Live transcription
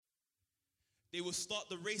They will start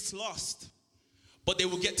the race last, but they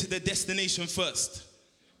will get to their destination first.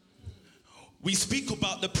 We speak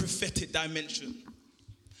about the prophetic dimension.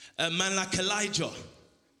 A man like Elijah.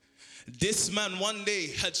 This man one day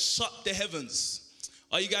had shut the heavens.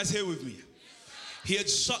 Are you guys here with me? He had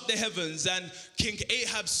shut the heavens, and King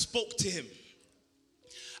Ahab spoke to him.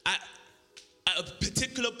 At a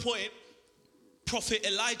particular point, Prophet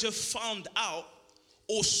Elijah found out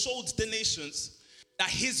or showed the nations that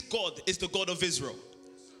his God is the God of Israel.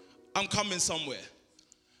 I'm coming somewhere.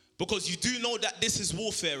 Because you do know that this is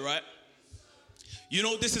warfare, right? You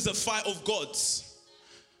know this is a fight of gods.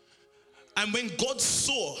 And when God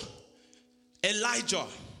saw Elijah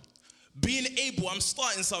being able, I'm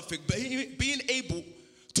starting something, being able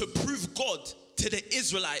to prove God to the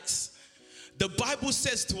Israelites, the Bible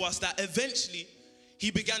says to us that eventually he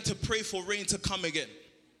began to pray for rain to come again.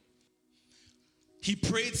 He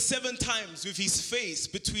prayed 7 times with his face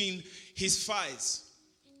between his thighs,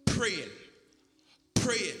 praying.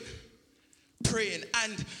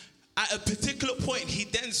 And at a particular point, he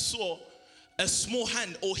then saw a small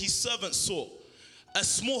hand, or his servant saw a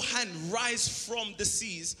small hand rise from the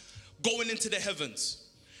seas going into the heavens.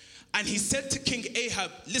 And he said to King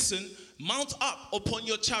Ahab, listen, mount up upon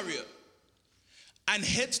your chariot and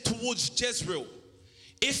head towards Jezreel.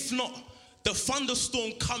 If not, the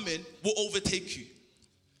thunderstorm coming will overtake you.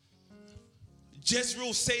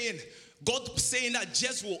 Jezreel saying, God saying that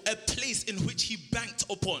Jezreel, a place in which he banked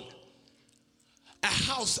upon. A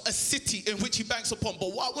house, a city in which he banks upon.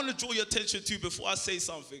 But what I want to draw your attention to before I say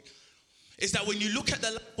something is that when you look at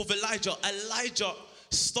the life of Elijah, Elijah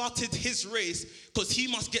started his race because he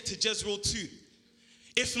must get to Jezreel too.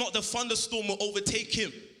 If not, the thunderstorm will overtake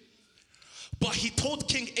him. But he told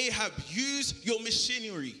King Ahab, use your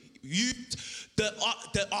machinery, use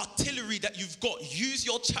the artillery that you've got, use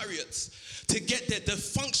your chariots to get there, the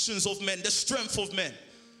functions of men, the strength of men.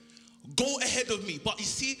 Go ahead of me. But you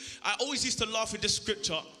see, I always used to laugh with this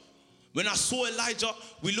scripture. When I saw Elijah,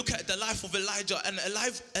 we look at the life of Elijah, and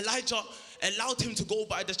Elijah allowed him to go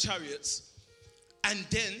by the chariots and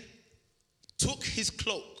then took his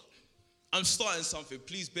cloak. I'm starting something,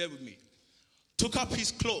 please bear with me. Took up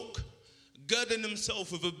his cloak, girded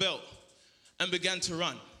himself with a belt, and began to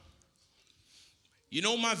run. You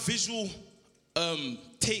know, my visual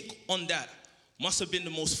take on that must have been the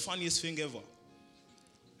most funniest thing ever.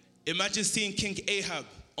 Imagine seeing King Ahab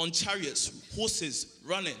on chariots, horses,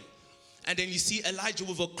 running. And then you see Elijah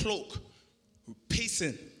with a cloak,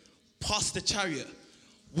 pacing past the chariot.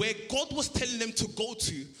 Where God was telling them to go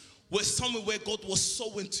to was somewhere where God was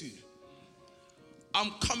sowing to.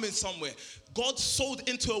 I'm coming somewhere. God sowed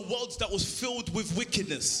into a world that was filled with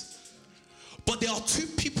wickedness. But there are 2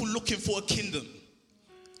 people looking for a kingdom.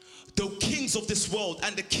 The kings of this world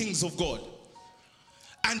and the kings of God.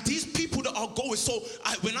 And these people that are going, so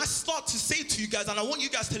when I start to say to you guys, and I want you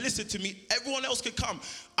guys to listen to me, everyone else can come.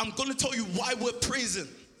 I'm going to tell you why we're praising.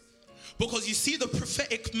 Because you see the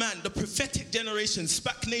prophetic man, the prophetic generation,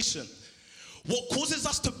 SPAC Nation. What causes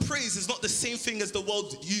us to praise is not the same thing as the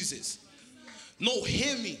world uses. No,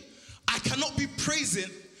 hear me. I cannot be praising,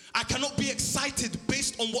 I cannot be excited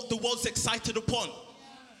based on what the world's excited upon.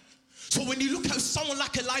 So when you look at someone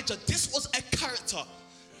like Elijah, this was a character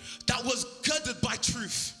that was girded by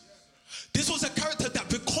truth. This was a character that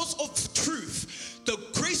because of truth, the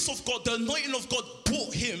grace of God, the anointing of God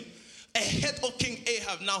brought him ahead of King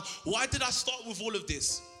Ahab. Now, why did I start with all of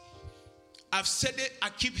this? I've said it, I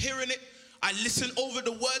keep hearing it, I listen over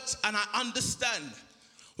the words, and I understand.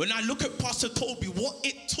 When I look at Pastor Toby, what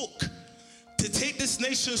it took to take this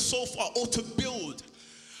nation so far, or to build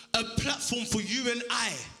a platform for you and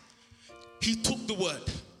I, he took the word,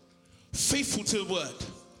 faithful to the word,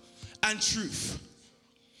 and truth.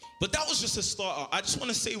 But that was just a starter. I just want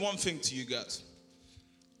to say one thing to you guys.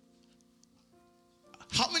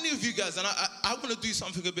 How many of you guys, and I want to do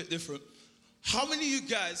something a bit different. How many of you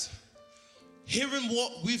guys, hearing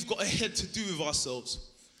what we've got ahead to do with ourselves,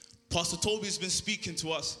 Pastor Toby's been speaking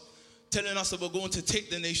to us, telling us that we're going to take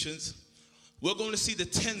the nations. We're going to see the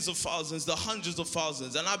tens of thousands, the hundreds of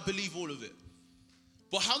thousands, and I believe all of it.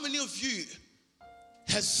 But how many of you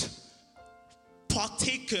has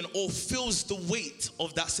partaken or feels the weight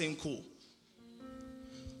of that same call?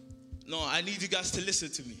 No, I need you guys to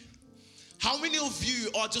listen to me. How many of you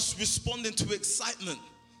are just responding to excitement?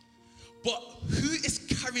 But who is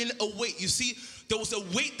carrying a weight? You see, there was a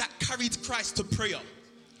weight that carried Christ to prayer,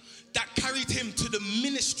 that carried him to the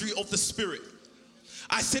ministry of the Spirit.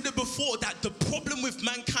 I said it before that the problem with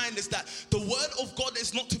mankind is that the word of God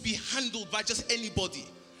is not to be handled by just anybody.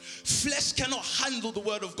 Flesh cannot handle the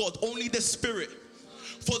word of God, only the Spirit.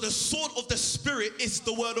 For the sword of the Spirit is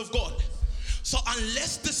the word of God. So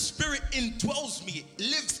unless the Spirit indwells me,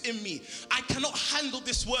 lives in me, I cannot handle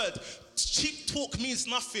this word. Cheap talk means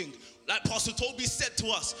nothing. Like Pastor Toby said to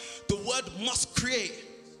us, the word must create.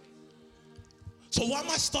 So why am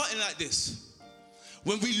I starting like this?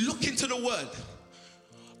 When we look into the word,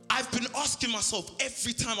 I've been asking myself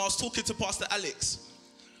every time I was talking to Pastor Alex.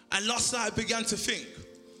 And last night I began to think.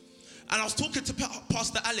 And I was talking to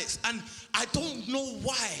Pastor Alex, and I don't know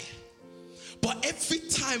why, but every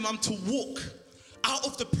time I'm to walk out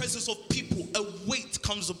of the presence of people, a weight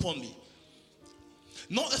comes upon me.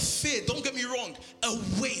 Not a fear, don't get me wrong,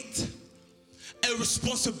 a weight, a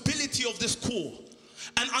responsibility of this call,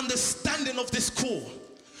 an understanding of this call.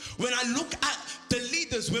 When I look at the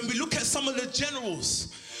leaders, when we look at some of the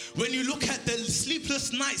generals, when you look at the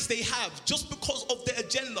sleepless nights they have just because of the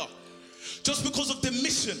agenda, just because of the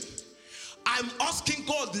mission, I'm asking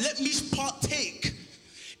God, let me partake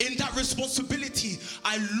in that responsibility.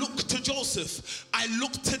 I look to Joseph. I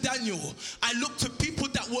look to Daniel. I look to people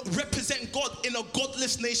that would represent God in a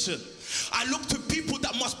godless nation. I look to people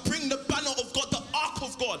that must bring the banner of God, the ark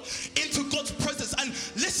of God, into God's presence. And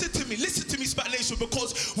listen to me, Spat Nation,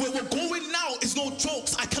 because where we're going now is no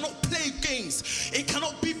jokes. I cannot play games. It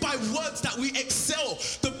cannot be by words that we excel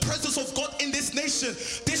the presence of God in this nation.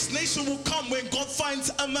 This nation will come when God finds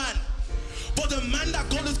a man. But the man that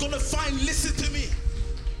God is going to find, listen to me.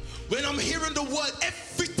 When I'm hearing the word,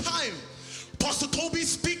 every time Pastor Toby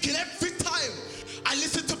speaking, every time I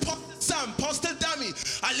listen to Pastor Sam, Pastor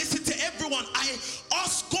Dami, I listen to everyone, I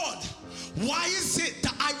ask God, why is it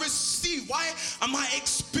that I receive, why am I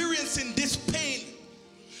experiencing this pain?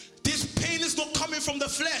 This pain is not coming from the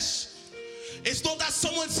flesh. It's not that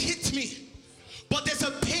someone's hit me, but there's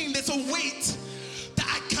a pain, there's a weight that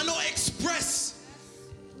I cannot express.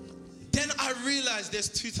 Then I realized there's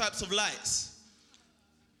two types of lights.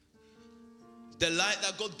 The light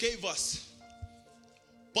that God gave us.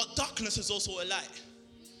 But darkness is also a light.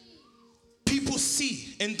 People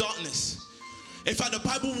see in darkness. In fact, the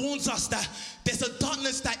Bible warns us that there's a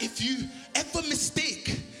darkness that if you ever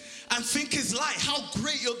mistake and think is light, how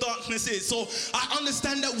great your darkness is. So I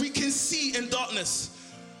understand that we can see in darkness.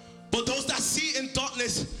 But those that see in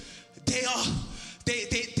darkness, they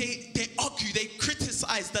argue, they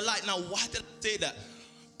criticize the light. Now, why did I say that?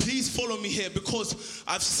 Please follow me here, because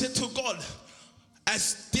I've said to God,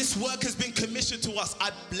 as this work has been commissioned to us,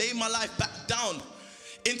 I lay my life back down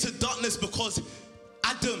into darkness, because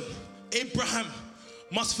Adam, Abraham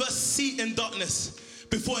must first see in darkness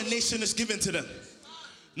before a nation is given to them.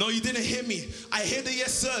 No, you didn't hear me. I hear the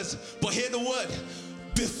yes sirs, but hear the word.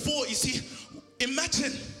 Before, you see,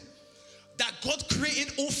 imagine that God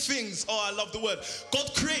created all things. Oh, I love the word.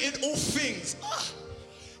 God created all things.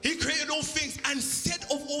 He created all things and said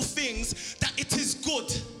of all things that it is good.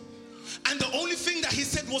 And the only thing that he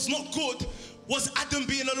said was not good was Adam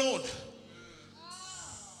being alone.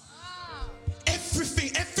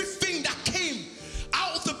 Everything that came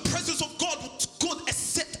out of the presence of God was good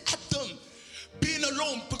except Adam being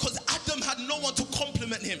alone, because Adam had no one to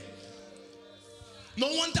compliment him. No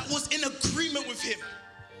one that was in agreement with him.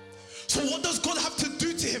 So what does God have to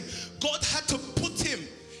do to him? God had to put him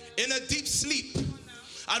in a deep sleep.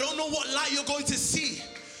 I don't know what light you're going to see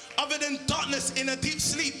other than darkness in a deep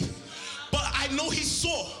sleep. But I know he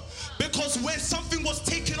saw, because when something was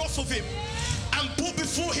taken off of him and put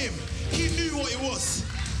before him, he knew what it was.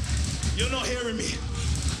 You're not hearing me.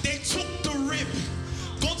 They took the rib.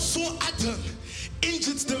 God saw Adam,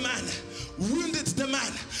 injured the man, wounded the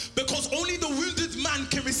man, because only the wounded man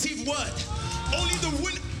can receive word. Only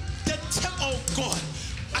oh God.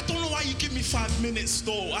 I don't know why you give me 5 minutes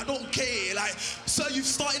though. I don't care. Like, sir, you've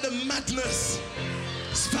started a madness.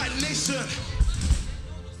 Stagnation.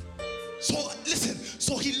 So listen,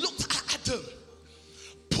 so he looked at Adam,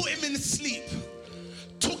 put him in sleep,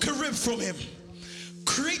 took a rib from him,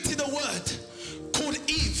 created a word called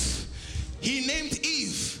Eve. He named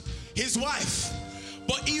Eve his wife,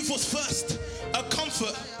 but Eve was first a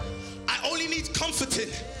comfort. I only need comforting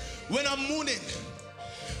when I'm mourning.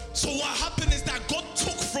 So what happened is that God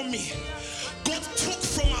took from me, God took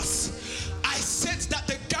from us. I said that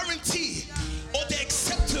the guarantee or the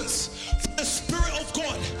acceptance for the Spirit of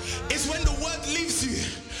God is when the word leaves you.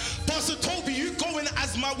 Pastor Toby, you go in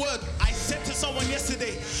as my word. I said to someone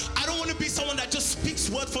yesterday, I don't want to be someone that just speaks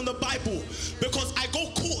word from the Bible, because I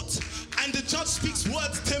go court and the judge speaks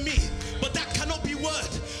words to me, but that cannot be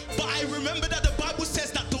word. But I remember that the Bible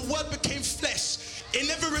says that the word became flesh. It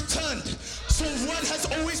never returned. So word has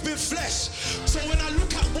always been flesh. So when I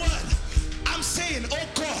look at word, I'm saying, oh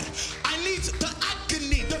God, I need the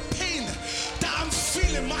agony, the pain that I'm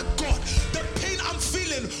feeling, my God, the pain I'm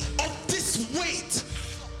feeling of this weight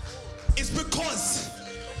It's because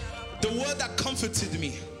the word that comforted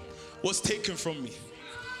me was taken from me.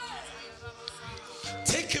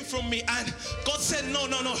 Taken from me. And God said, no.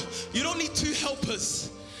 You don't need two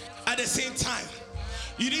helpers at the same time.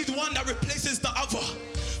 You need one that replaces the other.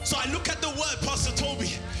 So I look at the word, Pastor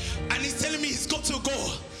Toby, and he's telling me he's got to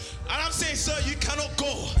go. And I'm saying, sir, you cannot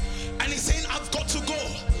go. And he's saying, I've got to go.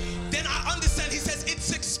 Then I understand. He says,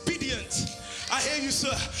 it's expedient. I hear you,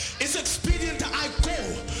 sir. It's expedient that I go,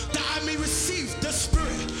 that I may receive the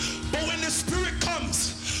Spirit. But when the Spirit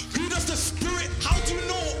comes, who does the Spirit? How do you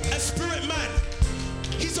know a spirit man?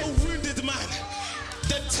 He's a wounded man.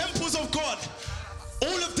 The temples of God,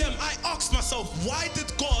 all of them, I asked myself, why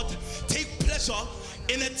did God take pleasure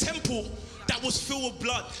in a temple that was filled with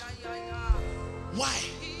blood? Why?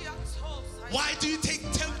 Why do you take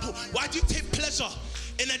pleasure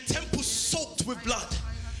in a temple soaked with blood?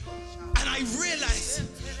 And I realized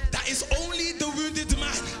that it's only the wounded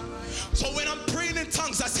man. So when I'm praying in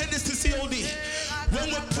tongues, I said this to COD.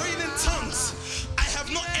 When we're praying in tongues, I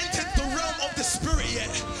have not entered the realm of the Spirit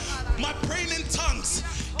yet. My praying in tongues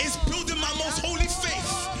is building my most holy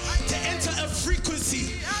faith to enter a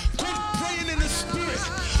frequency called praying in the Spirit.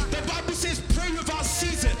 The Bible says pray without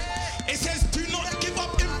season. It says do not give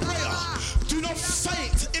up in prayer. Do not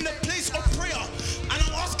faint in the place of prayer. And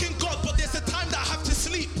I'm asking God, but there's a time that I have to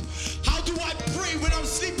sleep. How do I pray when I'm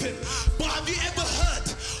sleeping? But have you ever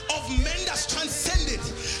heard of men that's transcended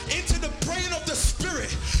into the praying of the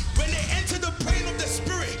Spirit? When they enter the praying of the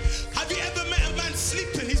Spirit, have you ever met a man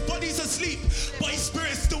sleeping? His body's asleep, but his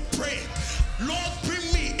spirit is still praying. Lord,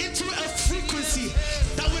 bring me into a frequency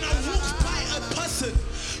that when I walk by a person,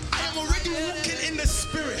 I am already walking in the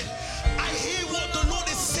Spirit. I hear what the Lord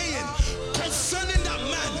is saying concerning that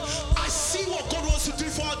man. I see what God wants to do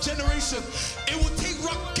for our generation. It will take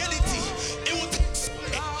ruggedity. It will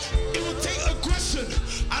take aggression.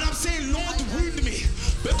 And I'm saying, Lord, wound me.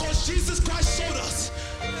 Because Jesus Christ showed us.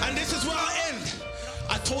 And this is where I end.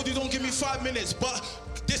 I told you don't give me 5 minutes, but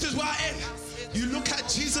this is where I end. You look at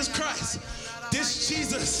Jesus Christ. This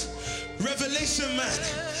Jesus, revelation man,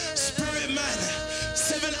 spirit man,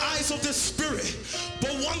 7 eyes of the Spirit.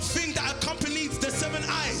 But one thing that accompanied the 7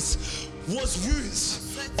 eyes was wounds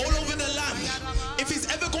all over the land. If he's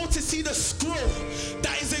ever going to see the scroll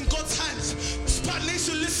that is in God's hands, Spat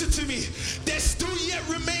Nation, listen to me. There still yet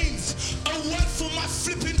remains a word for my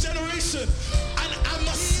flipping generation. And I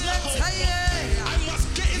must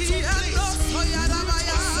get into a place.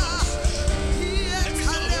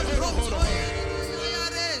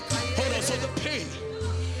 Hold on, so the pain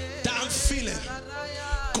that I'm feeling,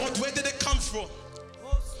 God, where did it come from?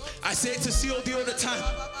 I say it to COD all the time.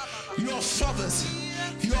 You are fathers,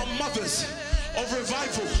 you are mothers of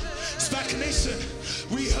revival. Spat Nation,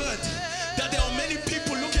 we heard that there are many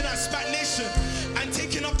people looking at Spat Nation and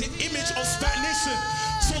taking up the image of Spat Nation.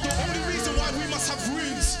 So the only reason why we must have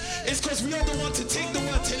wounds is because we are the one to take the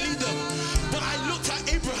word to lead them. But I looked at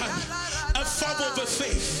Abraham, a father of the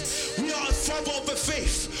faith. We are a father of the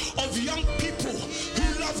faith of young people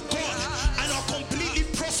who love God and are completely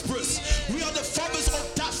prosperous. We are the fathers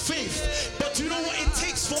of that faith. But do you know what it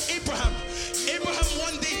takes for Abraham? Abraham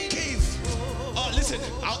one day gave. Listen,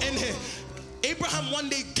 I'll end here. Abraham one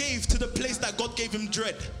day gave to the place that God gave him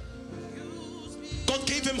dread. God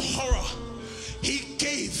gave him horror. He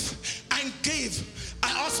gave and gave. I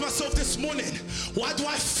asked myself this morning, why do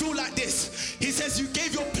I feel like this? He says, you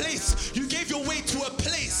gave your place, you gave your way to a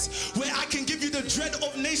place where I can give you the dread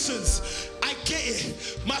of nations. I get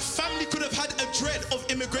it. My family could have had a dread of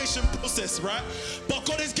immigration process, right? But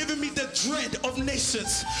God has given me the dread of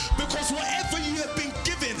nations, because whatever you have been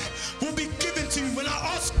given will be given to you. When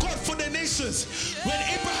I asked God for the nations, when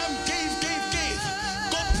Abraham gave,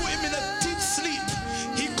 God put him in a deep sleep.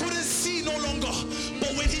 He couldn't see no longer.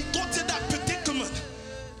 But when he got to that predicament,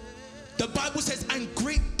 the Bible says, and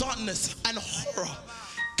great darkness and horror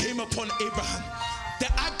came upon Abraham.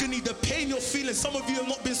 The agony, the pain you're feeling, some of you have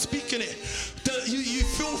not been speaking it. You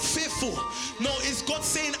feel fearful. No, it's God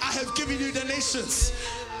saying, I have given you the nations.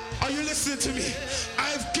 Are you listening to me?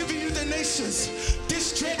 I have given you the nations.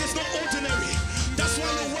 This dread is not ordinary. That's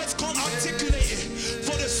why your words can't articulate it.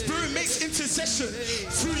 For the Spirit makes intercession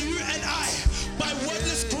through you and I by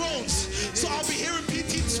wordless groans. So I'll be hearing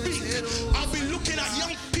PT speak. I'll be looking at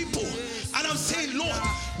young people and I'm saying, Lord,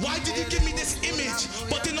 why did you give me this image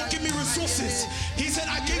but did not give me resources? He said,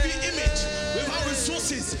 I gave you image without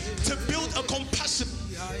resources to build a compassion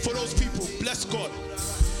for those people. Bless God.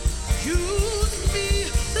 Use me,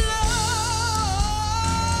 Lord.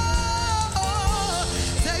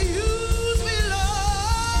 Say, use me, Lord.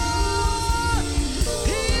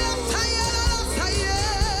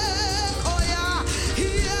 Oh yeah.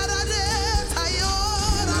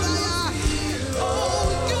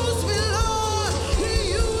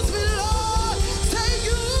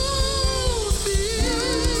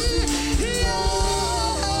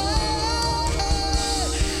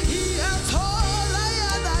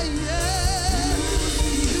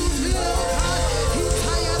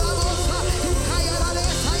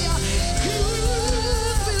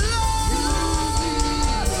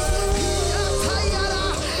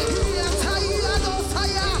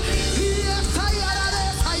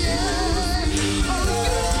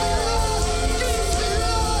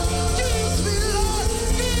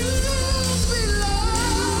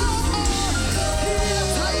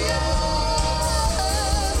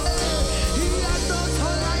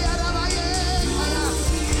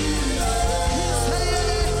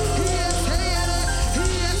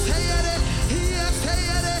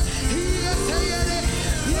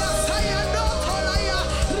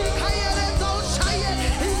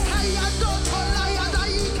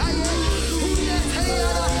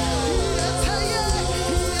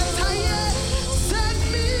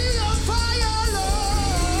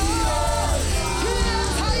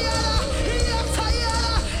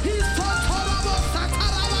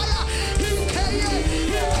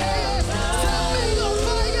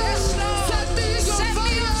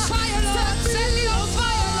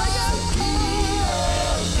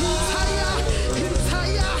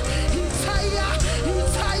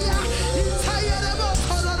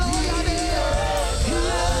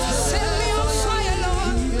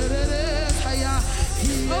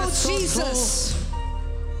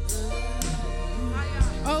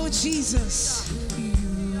 Jesus.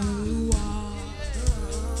 You are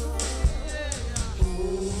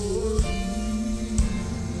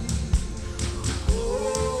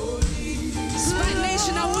Spike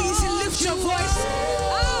Nation, I want you to lift your voice.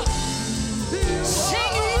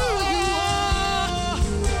 Sing you are.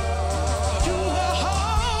 You are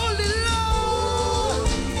holy, Lord.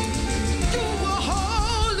 You are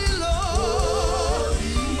holy, Lord.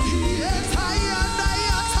 Yes, I am.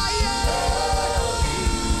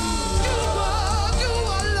 You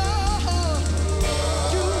are Lord.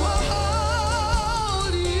 You are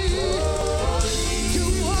holy. You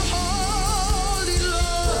are holy,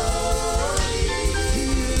 Lord.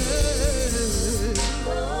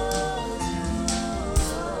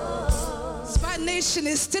 Spot Nation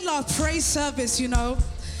is still our praise service, you know.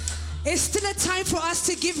 It's still a time for us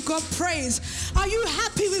to give God praise. Are you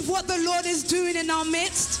happy with what the Lord is doing in our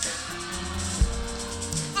midst?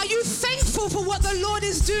 Are you thankful for what the Lord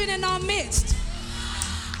is doing in our midst?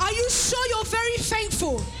 Are you sure you're very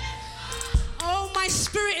thankful? Oh, my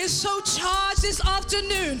spirit is so charged this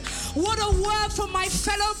afternoon. What a word from my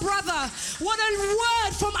fellow brother. What a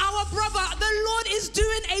word from our brother. The Lord is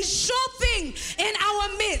doing a sure thing in our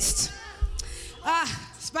midst.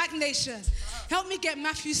 Spike Nation, help me get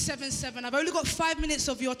Matthew 7:7. I've only got 5 minutes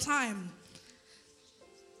of your time.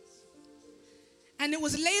 And it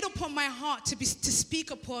was laid upon my heart to speak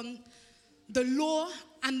upon the law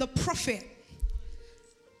and the prophet.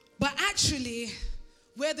 But actually,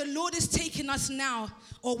 where the Lord is taking us now,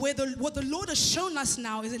 or what the Lord has shown us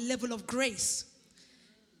now, is a level of grace.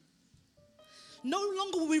 No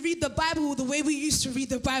longer will we read the Bible the way we used to read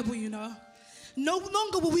the Bible, you know. No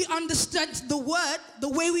longer will we understand the word the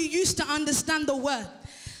way we used to understand the word.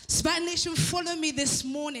 Spanish Nation, follow me this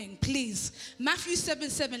morning, please. Matthew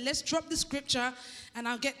 7:7. Let's drop the scripture and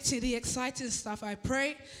I'll get to the exciting stuff, I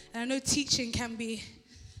pray. And I know teaching can be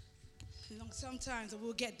long sometimes, but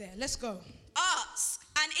we'll get there. Let's go. Ask,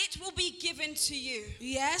 and it will be given to you.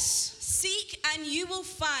 Yes. Seek, and you will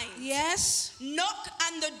find. Yes. Knock,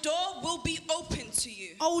 and the door will be open to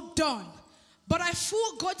you. Oh, done. But I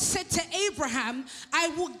thought God said to Abraham, I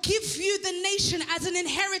will give you the nation as an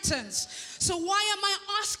inheritance. So why am I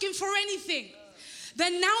asking for anything? The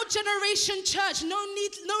now generation church no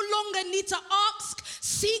longer need to ask,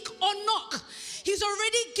 seek, or knock. He's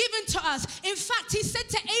already given to us. In fact, he said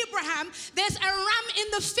to Abraham, there's a ram in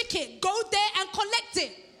the thicket. Go there and collect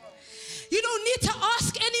it. You don't need to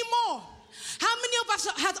ask anymore. How many of us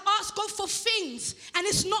have asked God for things and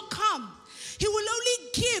it's not come? He will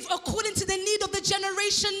only give according to the need of the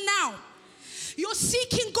generation now. You're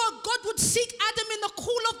seeking God. God would seek Adam in the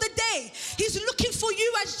cool of the day. He's looking for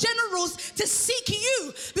you as generals to seek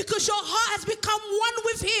you because your heart has become one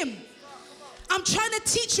with him. I'm trying to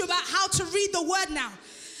teach you about how to read the word now.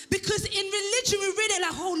 Because in religion, we read it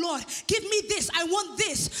like, oh Lord, give me this, I want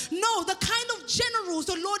this. No, the kind of generals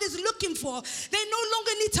the Lord is looking for, they no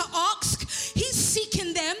longer need to ask. He's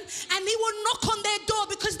seeking them and he will knock on their door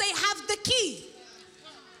because they have the key.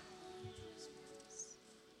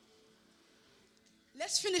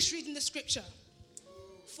 Let's finish reading the scripture.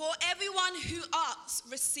 For everyone who asks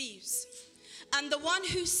receives, and the one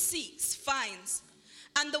who seeks finds,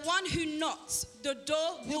 and the one who knocks, the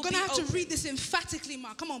door will be open. You're going to have to read this emphatically,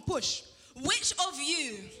 Mark. Come on, push. Which of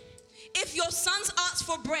you, if your sons ask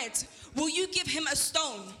for bread, will you give him a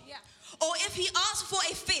stone? Yeah. Or if he asks for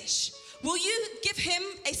a fish, will you give him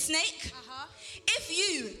a snake? If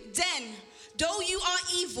you, then, though you are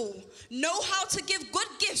evil, know how to give good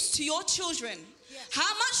gifts to your children, yes,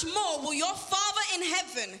 how much more will your Father in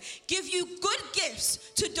heaven give you good gifts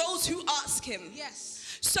to those who ask him?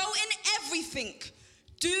 Yes. So in everything,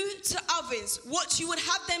 do to others what you would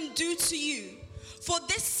have them do to you. For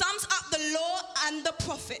this sums up the law and the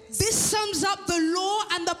prophets. This sums up the law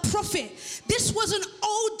and the prophet. This was an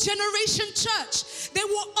old generation church. They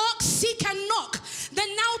will ask, seek, and knock. The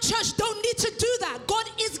now church don't need to do that. God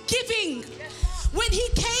is giving. When he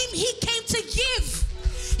came to give.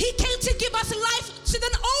 He came to give us life to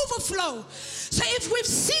the overflow. So if we're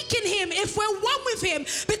seeking him, if we're one with him,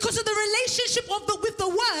 because of the relationship with the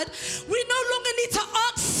word, we no longer need to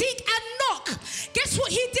ask, seek, and knock. Guess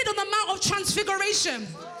what he did on the Mount of Transfiguration?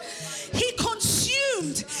 He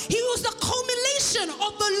consumed. He was the culmination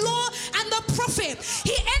of the law and the prophet.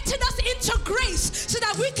 He entered us into grace so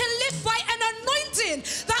that we can live by an anointing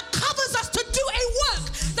that covers us to do a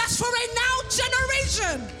work that's for a now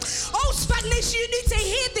generation. Oh, Spag Nation, you need to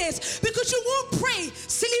hear this because you won't pray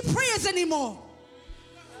silly prayers anymore.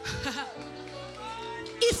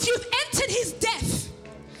 If you've entered his death,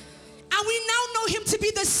 and we now know him to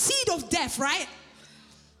be the seed of death, right?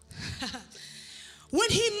 When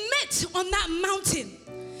he met on that mountain,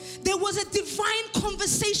 there was a divine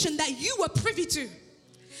conversation that you were privy to.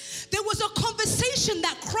 There was a conversation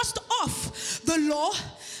that crossed off the law,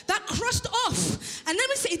 that crossed off. And let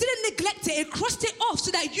me say, it didn't neglect it. It crossed it off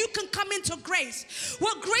so that you can come into grace.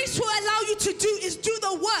 What grace will allow you to do is do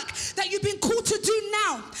the work that you've been called to do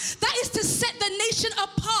now. That is to set the nation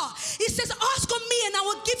apart. He says, ask of me and I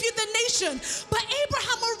will give you the nation. But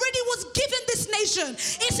Abraham already was given this nation.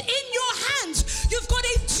 It's in your hands. You've got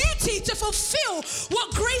a duty to fulfill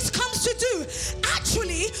what grace comes to do.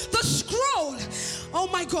 Actually, the scroll, oh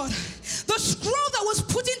my God, the scroll that was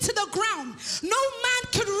put into the ground, no man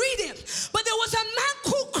could read it, but there was a man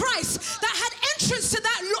called Christ that had entrance to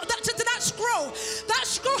that scroll. That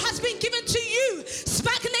scroll has been given to you,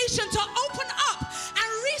 SPAC Nation, to open up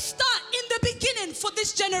and restart in the beginning for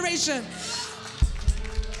this generation.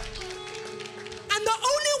 And the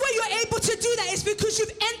only way you're able to do that is because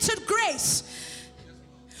you've entered grace.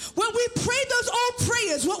 When we pray those old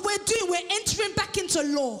prayers, what we're doing, we're entering back into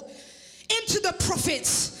law, into the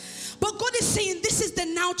prophets. But God is saying, this is the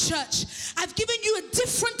now church. I've given you a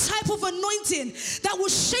different type of anointing that will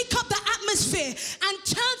shake up the atmosphere and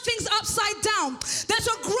turn things upside down. There's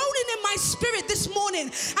a groaning in my spirit this morning,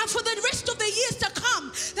 and for the rest of the years to come,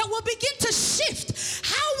 that will begin to shift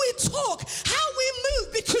how we talk, how we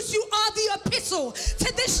move, because you are the epistle to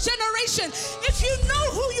this generation. If you know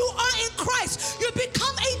who you are in Christ, you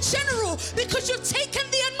become a general because you've taken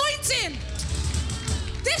the anointing.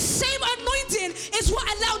 This same anointing is what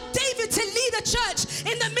allowed David to lead a church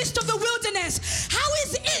in the midst of the wilderness. How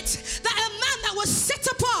is it that a man that was set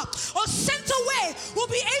apart or sent away will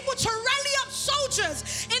be able to rally up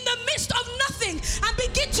soldiers in the midst of nothing and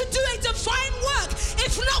begin to do a divine work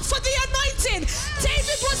if not for the anointing?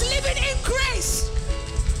 David was living in grace.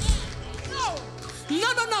 No.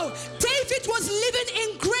 David was living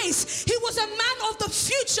in grace. He was a man of the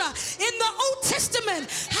future in the Old Testament.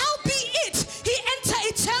 Howbeit, he entered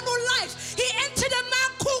eternal life. He entered a man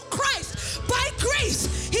called Christ. By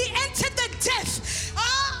grace, he entered the death.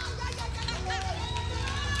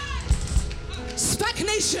 SPAC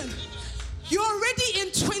Nation, you're already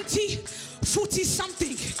in 2040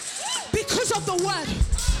 something because of the word.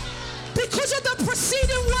 Because of the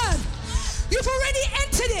preceding word. You've already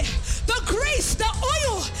entered it. The grace, the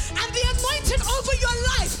oil, and the anointing over your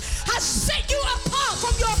life has set you apart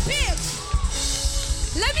from your peers.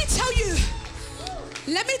 Let me tell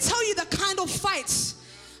you the kind of fights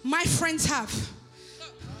my friends have.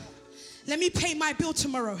 Let me pay my bill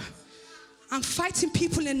tomorrow. I'm fighting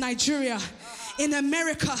people in Nigeria, in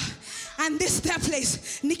America, and that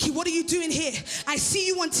place. Nikki, what are you doing here? I see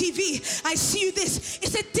you on TV. I see you this.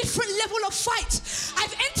 It's a different level of fight.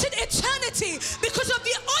 I've entered eternity because of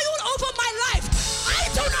the oil over my life. I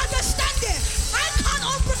don't understand it. I can't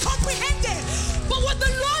comprehend it. But what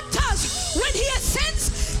the Lord does when he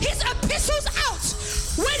sends his epistles out,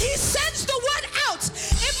 when he sends the word out,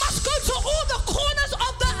 it must go to all the corners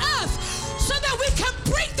of the earth so that we can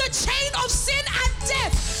break the chain of sin and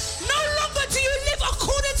death. No longer do you live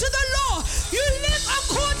according to the law. You live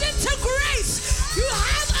according to grace. You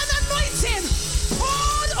have an anointing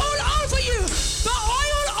poured all over you. The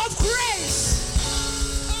oil of grace.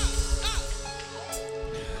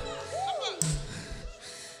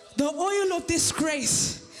 The oil of this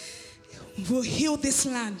grace will heal this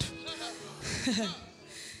land.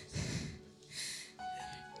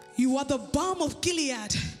 You are the balm of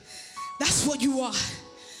Gilead. That's what you are.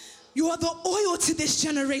 You are the oil to this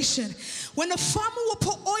generation. When a farmer will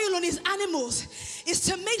put oil on his animals, it's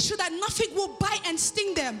to make sure that nothing will bite and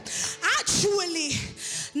sting them. Actually,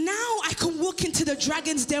 now I can walk into the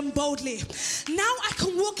dragon's den boldly. Now I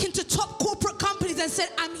can walk into top corporate companies and say,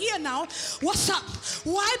 I'm here now. What's up?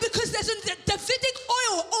 Why? Because there's a Davidic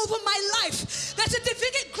oil over my life. There's a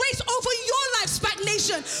Davidic grace over your life, SPAC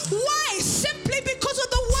Nation. Why? Simply because of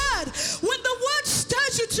the word. When the word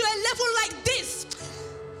stirs you to a level like this,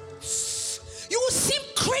 you will seem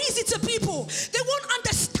crazy to people. They won't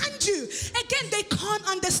understand you. Again, they can't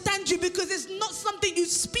understand you because it's not something you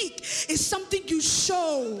speak. It's something you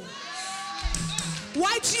show.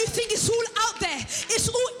 Why do you think it's all out there? It's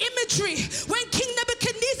all imagery. When King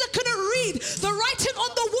Nebuchadnezzar couldn't read the writing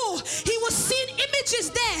on the wall, he was seeing images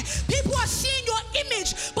there. People are seeing your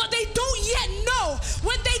image, but they don't yet know.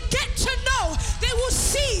 When they get to know, they will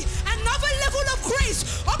see another level of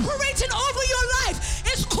grace operating over your life.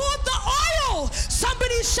 It's called the oil.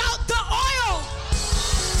 Somebody shout the oil.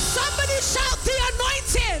 Somebody shout the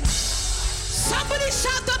anointing. Somebody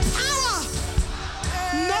shout the power.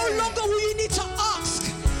 No longer will you need to ask,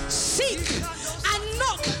 seek, and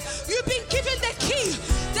knock. You've been given the key.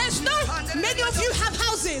 Many of you have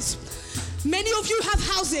houses. Many of you have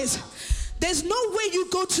houses. There's no way you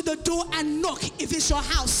go to the door and knock if it's your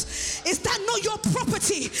house. Is that not your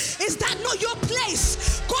property? Is that not your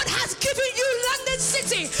place? God has given you London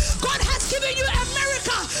City. God has given you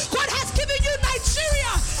America. God has given you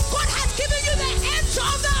Nigeria. God has given you the ends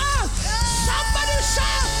of the earth. Somebody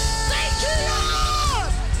shout, thank you, Lord.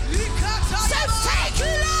 Say, thank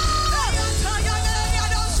you, Lord.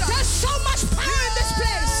 There's so much power in this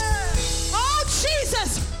place. Oh,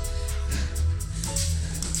 Jesus.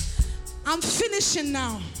 I'm finishing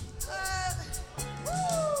now.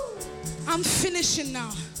 I'm finishing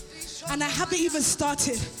now. And I haven't even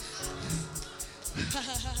started.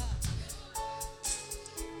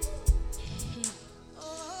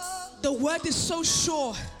 The word is so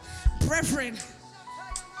sure. Brethren,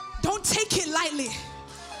 don't take it lightly.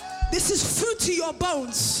 This is food to your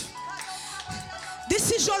bones.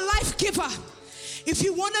 This is your life giver. If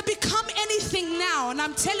you want to become anything now, and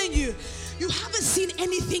I'm telling you, you haven't seen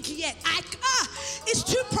anything yet. It's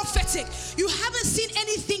too prophetic. You haven't seen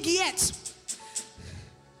anything yet.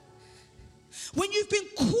 When you've been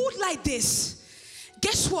called like this,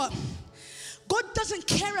 guess what? God doesn't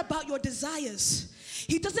care about your desires.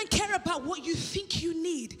 He doesn't care about what you think you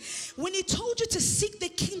need. When he told you to seek the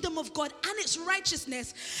kingdom of God and its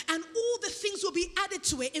righteousness, and all the things will be added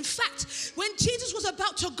to it. In fact, when Jesus was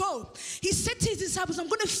about to go, he said to his disciples, I'm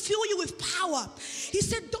going to fill you with power. He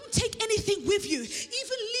said, don't take anything with you.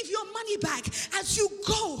 Even leave your money bag as you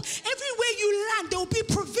go. Everywhere you land, there will be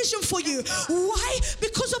provision for you. Why?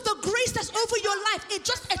 Because of the grace that's over your life. It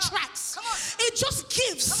just attracts. It just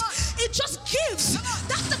gives. It just gives.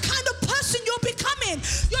 That's the kind of person you're becoming.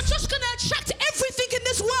 You're just going to attract everything in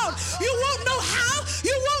this world. You won't know how.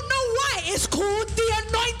 You won't know why. It's called the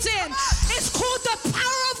anointing. It's called the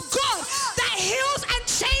power of God that heals and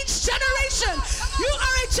changes generation. You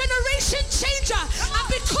are a generation changer. And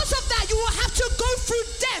because of that, you will have to go through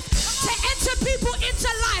death to enter people into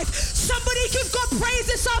life. Somebody give God praise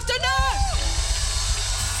this afternoon.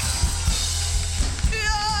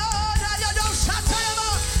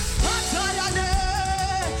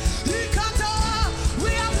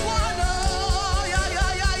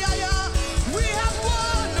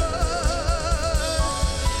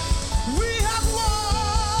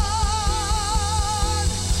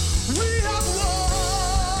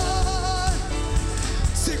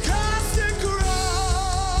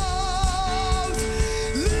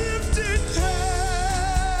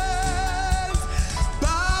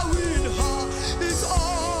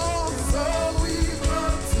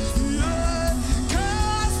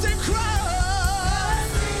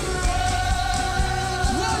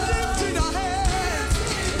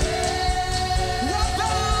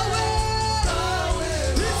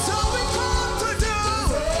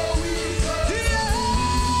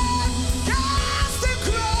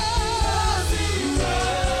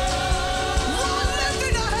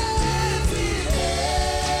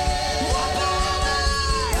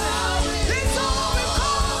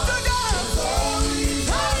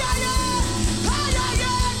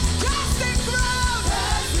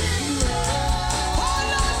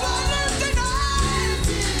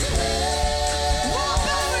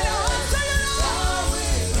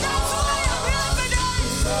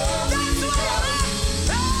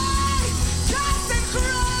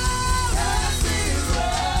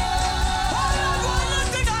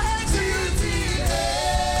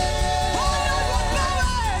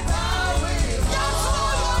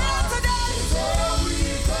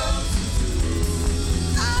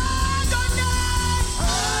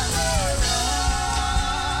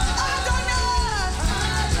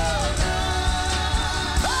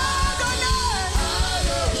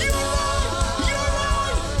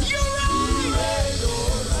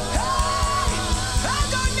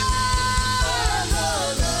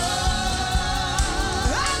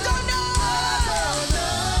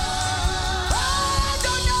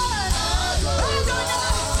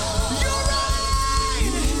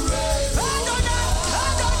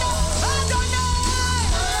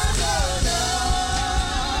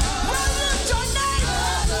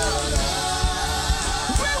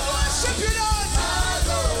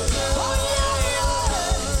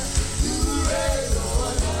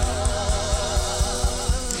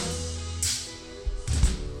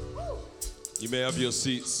 You may have your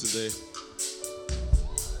seats today.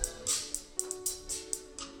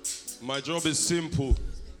 My job is simple.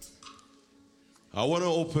 I want to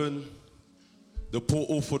open the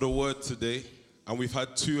portal for the word today, and we've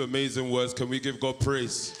had two amazing words. Can we give God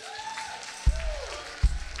praise?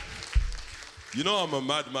 You know I'm a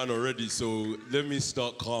madman already, so let me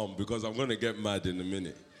start calm because I'm going to get mad in a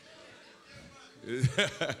minute.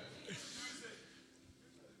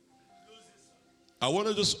 I want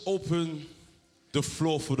to just open the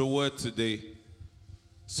floor for the word today.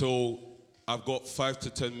 So I've got 5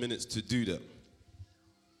 to 10 minutes to do that.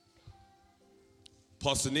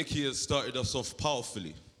 Pastor Nicky has started us off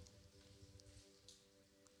powerfully.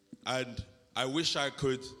 And I wish I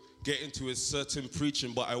could get into a certain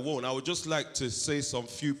preaching, but I won't. I would just like to say some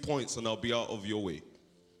few points and I'll be out of your way.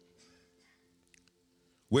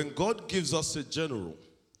 When God gives us a general,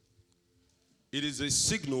 it is a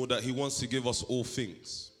signal that he wants to give us all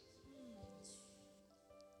things.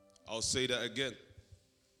 I'll say that again.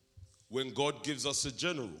 When God gives us a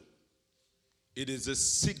general, it is a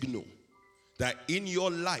signal that in your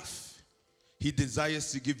life, he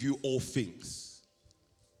desires to give you all things.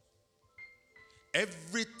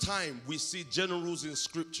 Every time we see generals in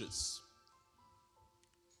scriptures,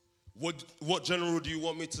 what general do you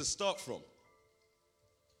want me to start from?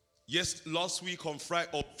 Yes, last week on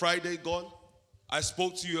Friday gone, I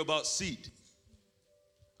spoke to you about seed.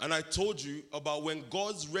 And I told you about when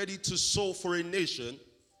God's ready to sow for a nation,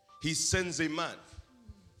 he sends a man.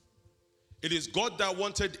 It is God that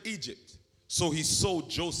wanted Egypt, so he sowed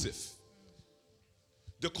Joseph.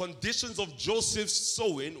 The conditions of Joseph's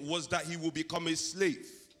sowing was that he will become a slave.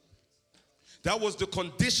 That was the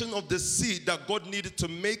condition of the seed that God needed to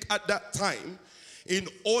make at that time in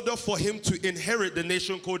order for him to inherit the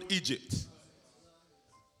nation called Egypt.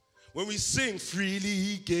 When we sing, freely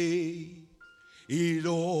he gave it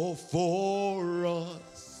all for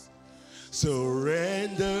us,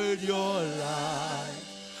 surrendered your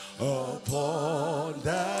life upon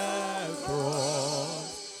that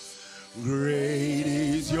cross. Great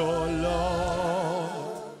is your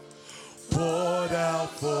love poured out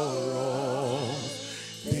for all.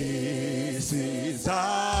 This is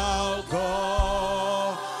our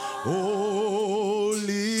God, oh,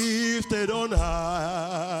 lifted on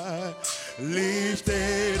high,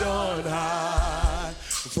 lifted on high,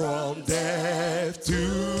 from death to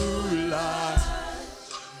life,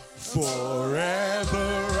 forever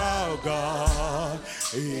our God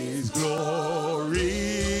is glorified.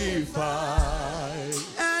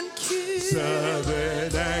 And King,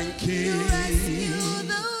 Servant and King,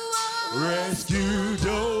 rescue the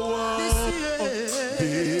world.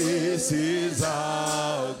 This is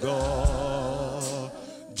our God.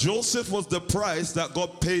 Joseph was the price that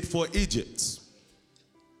God paid for Egypt.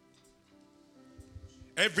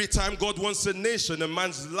 Every time God wants a nation, a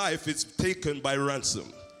man's life is taken by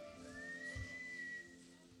ransom.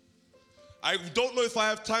 I don't know if I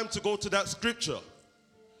have time to go to that scripture,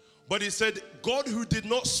 but he said, God who did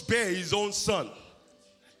not spare his own son,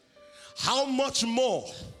 how much more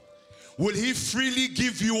will he freely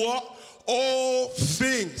give you all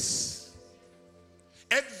things?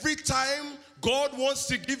 Every time God wants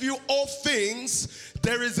to give you all things,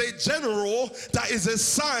 there is a general that is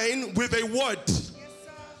assigned with a word.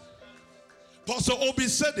 Pastor Obi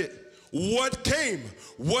said it. Word came,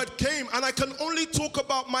 and I can only talk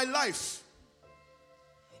about my life.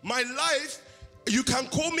 My life, you can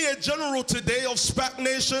call me a general today of SPAC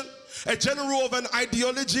Nation, a general of an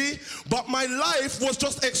ideology, but my life was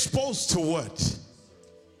just exposed to word.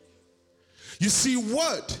 You see,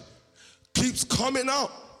 word keeps coming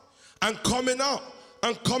out and coming out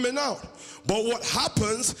and coming out. But what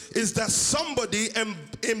happens is that somebody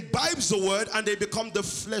imbibes the word and they become the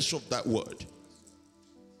flesh of that word.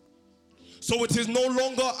 So it is no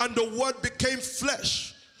longer, and the word became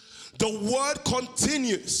flesh. The word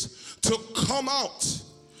continues to come out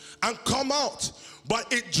and come out,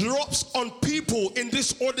 but it drops on people in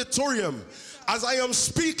this auditorium as I am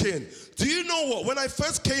speaking. Do you know what? When I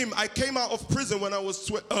first came, I came out of prison when I was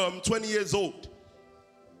 20 years old.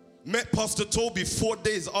 Met Pastor Toby 4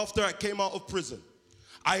 days after I came out of prison.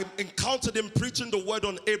 I encountered him preaching the word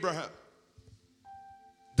on Abraham.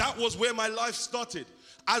 That was where my life started.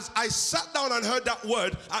 As I sat down and heard that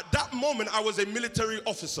word, at that moment I was a military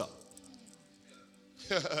officer.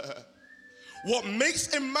 What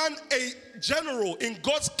makes a man a general in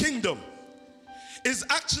God's kingdom is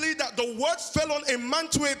actually that the word fell on a man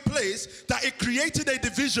to a place that it created a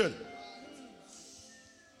division.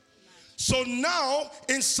 So now,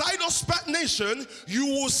 inside of SPAC Nation, you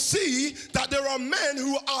will see that there are men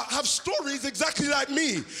who have stories exactly like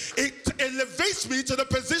me. It elevates me to the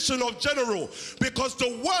position of general because the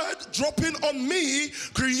word dropping on me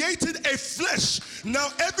created a flesh. Now,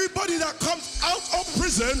 everybody that comes out of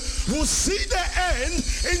prison will see the end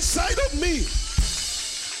inside of me.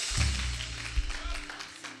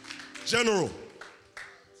 General.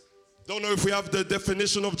 Don't know if we have the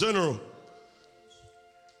definition of general.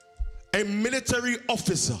 A military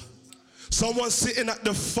officer, someone sitting at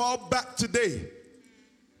the far back today,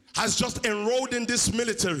 has just enrolled in this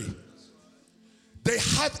military. they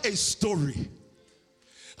have a story.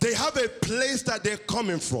 They have a place that they're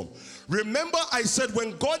coming from. Remember, I said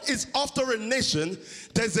when God is after a nation,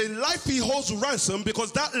 there's a life he holds ransom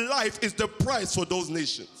because that life is the price for those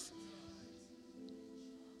nations.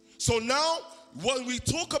 So now, when we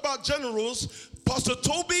talk about generals, Pastor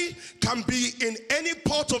Toby can be in any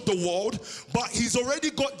part of the world, but he's already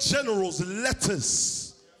got generals'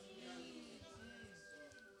 letters.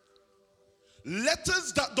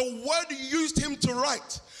 Letters that the word used him to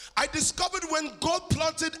write. I discovered when God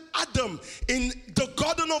planted Adam in the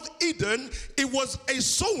Garden of Eden, it was a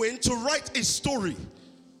sowing to write a story.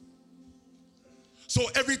 So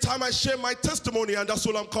every time I share my testimony, and that's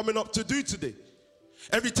what I'm coming up to do today.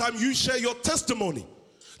 Every time you share your testimony,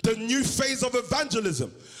 the new phase of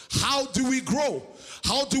evangelism. How do we grow?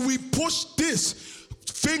 How do we push this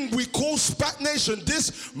thing we call SPAC Nation,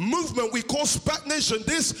 this movement we call SPAC Nation,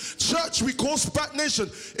 this church we call SPAC Nation?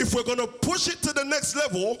 If we're going to push it to the next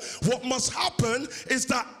level, what must happen is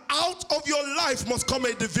that out of your life must come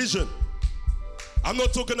a division. I'm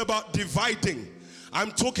not talking about dividing.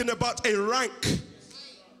 I'm talking about a rank.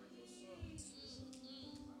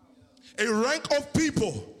 A rank of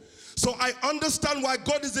people. So I understand why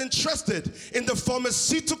God is interested in the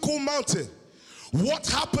pharmaceutical mountain. What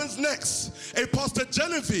happens next? A Pastor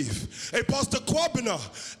Genevieve, a Pastor Kwabena,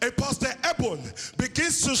 a Pastor Ebon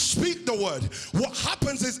begins to speak the word. What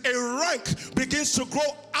happens is a rank begins to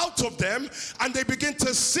grow out of them and they begin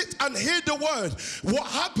to sit and hear the word. What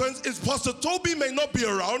happens is Pastor Toby may not be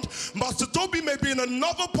around. Pastor Toby may be in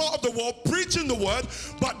another part of the world preaching the word,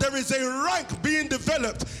 but there is a rank being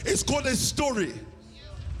developed. It's called a story.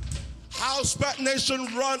 How SPAC Nation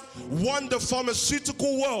won the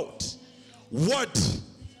pharmaceutical world. What?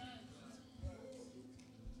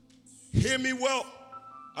 Hear me well.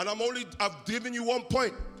 And I've given you one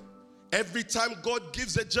point. Every time God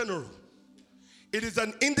gives a general, it is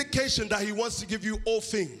an indication that he wants to give you all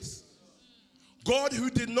things. God, who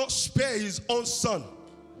did not spare his own son,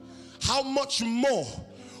 how much more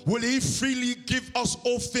will he freely give us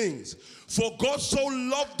all things? For God so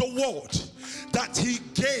loved the world that he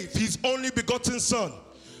gave his only begotten son.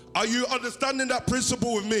 Are you understanding that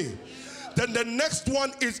principle with me? Then the next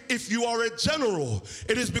one is, if you are a general,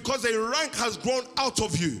 it is because a rank has grown out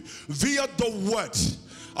of you via the word.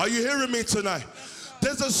 Are you hearing me tonight?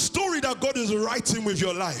 There's a story that God is writing with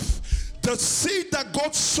your life. The seed that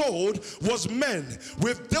God sowed was men.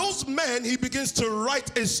 With those men, he begins to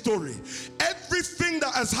write a story. Everything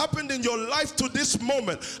that has happened in your life to this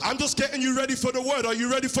moment, I'm just getting you ready for the word. Are you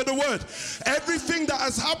ready for the word? Everything that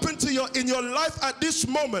has happened to you in your life at this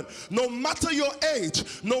moment, no matter your age,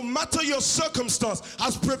 no matter your circumstance,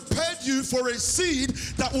 has prepared you for a seed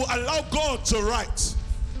that will allow God to write.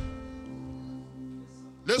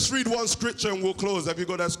 Let's read one scripture and we'll close. Have you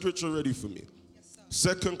got that scripture ready for me?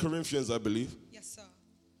 2 Corinthians, I believe. Yes, sir.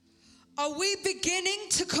 Are we beginning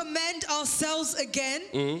to commend ourselves again?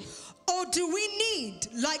 Or do we need,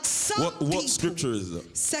 like some people... What scripture is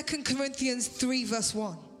that? 2 Corinthians 3 verse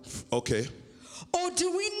 1. Okay. Or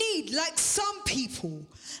do we need, like some people,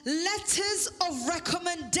 letters of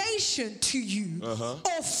recommendation to you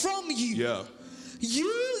or from you? Yeah.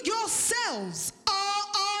 You yourselves are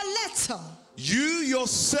our letter. You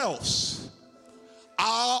yourselves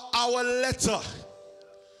are our letter.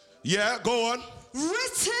 Yeah, go on.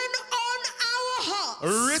 Written on our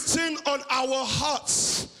hearts. Written on our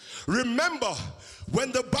hearts. Remember,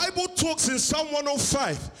 when the Bible talks in Psalm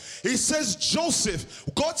 105, it says Joseph,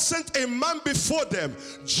 God sent a man before them.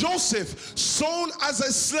 Joseph, sown as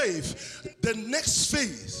a slave. The next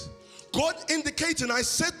phase, God indicating, I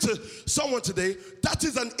said to someone today, that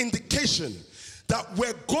is an indication that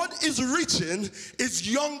where God is reaching is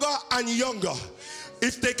younger and younger.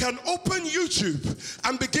 If they can open YouTube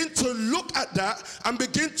and begin to look at that and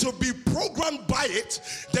begin to be programmed by it,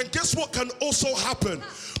 then guess what can also happen?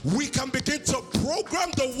 We can begin to program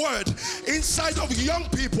the word inside of young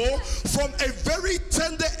people from a very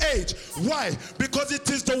tender age. Why? Because it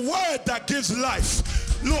is the word that gives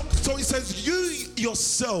life. Look, so he says, you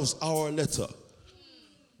yourselves are our letter.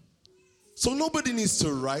 So nobody needs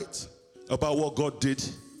to write about what God did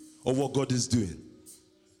or what God is doing.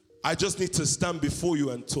 I just need to stand before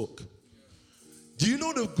you and talk. Do you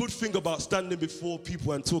know the good thing about standing before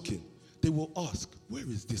people and talking? They will ask, where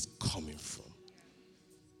is this coming from?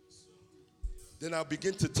 Then I'll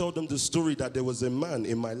begin to tell them the story that there was a man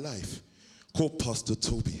in my life called Pastor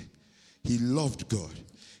Toby. He loved God.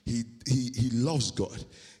 He loves God.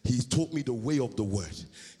 He taught me the way of the word.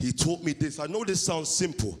 He taught me this. I know this sounds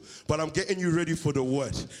simple, but I'm getting you ready for the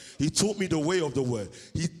word. He taught me the way of the word.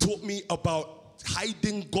 He taught me about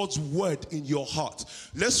hiding God's word in your heart.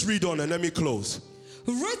 Let's read on and let me close.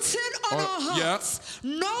 Written on our hearts,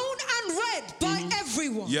 known and read by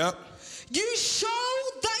everyone. Yeah. You show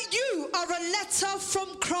that you are a letter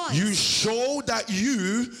from Christ. You show that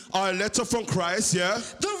you are a letter from Christ, yeah?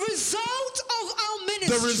 The result of our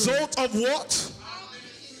ministry. The result of what?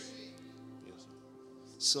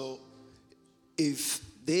 So, if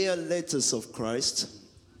they are letters of Christ,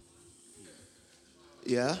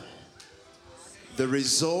 yeah, the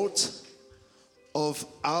result of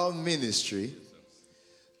our ministry,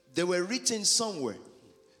 they were written somewhere.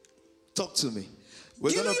 Talk to me.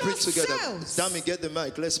 We're going to preach together. Dami, get the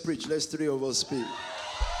mic. Let's preach. Let's three of us speak.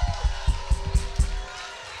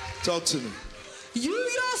 Talk to me. You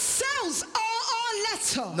yourselves are our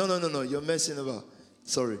letter. No. You're messing about.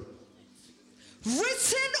 Sorry.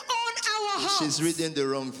 Written on our hearts. She's reading the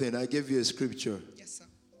wrong thing. I gave you a scripture. Yes, sir.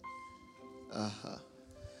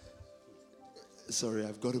 Sorry,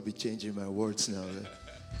 I've got to be changing my words now.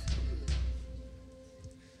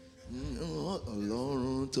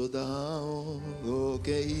 Ọlọ́run tó dá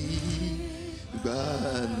òkè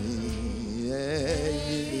ìgbàanì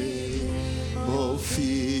ẹ̀yìn mo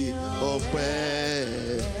fi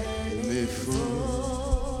ọpẹ́ mi fún.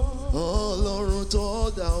 Ọlọ́run tó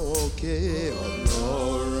dá òkè,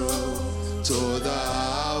 Ọlọ́run tó dá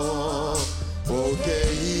òkè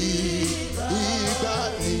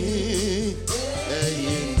ìgbàanì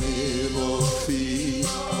ẹ̀yìn ni mo fi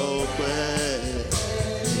ọpẹ́.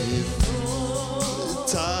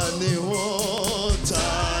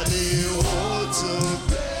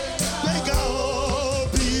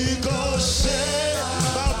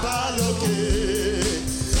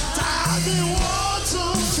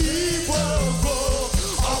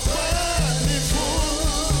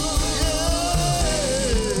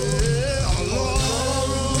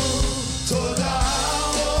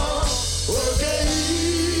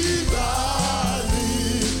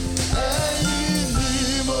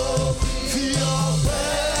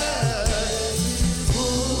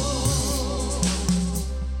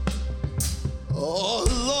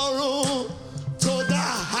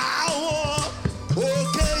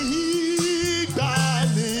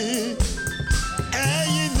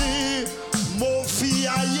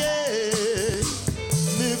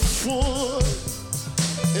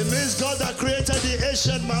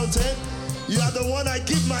 Mountain, you are the one I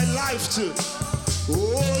give my life to.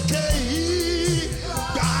 Okay,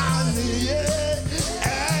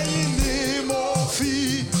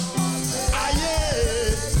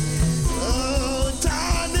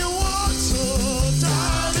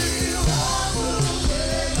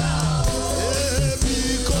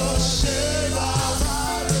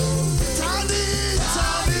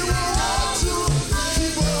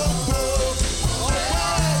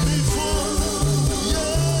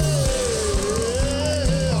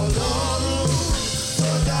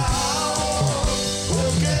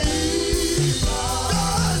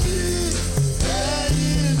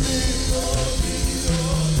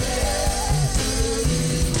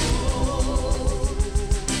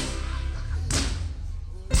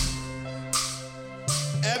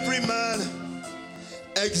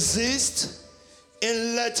 exist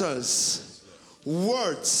in letters,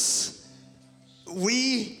 words.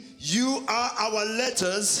 You are our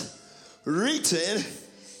letters written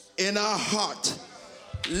in our heart.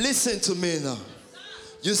 Listen to me now.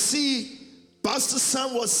 You see, Pastor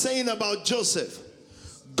Sam was saying about Joseph,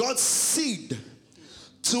 God's seed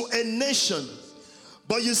to a nation.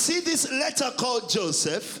 But you see this letter called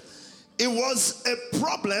Joseph, it was a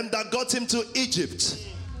problem that got him to Egypt.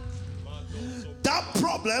 That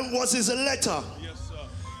problem was his letter.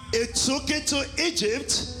 It took it to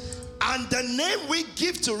Egypt, and the name we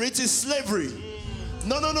give to it is slavery.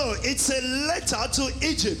 No. It's a letter to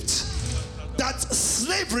Egypt. That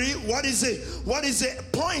slavery, what is it? What is the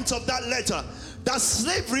point of that letter? That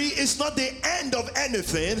slavery is not the end of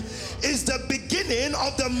anything. It's the beginning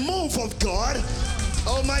of the move of God.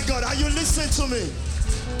 Oh my God, are you listening to me?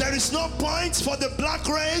 There is no point for the black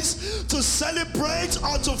race to celebrate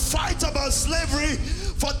or to fight about slavery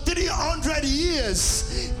for 300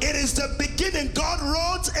 years. It is the beginning. God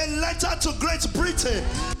wrote a letter to Great Britain.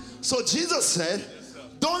 So Jesus said,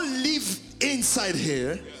 don't live inside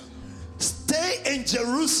here. Stay in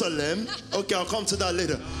Jerusalem. Okay, I'll come to that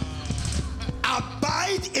later.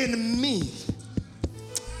 Abide in me.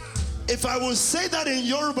 If I will say that in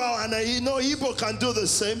Yoruba, and I know Igbo can do the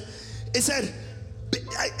same, it said,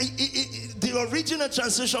 the original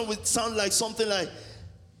translation would sound like something like,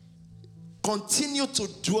 continue to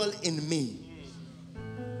dwell in me.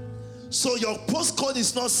 So your postcode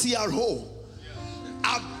is not CRO.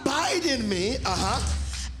 Abide in me. And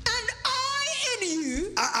I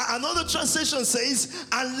you. Another translation says,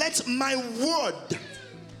 and let my word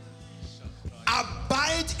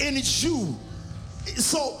abide in you.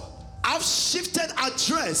 So I've shifted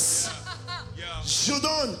address. You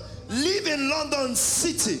don't live in London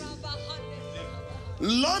City.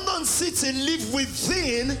 London City live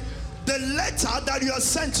within the letter that you are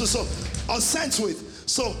sent to, so or sent with.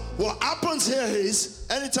 So what happens here is,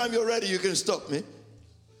 anytime you're ready, you can stop me.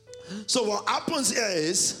 So what happens here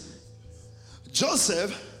is,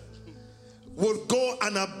 Joseph would go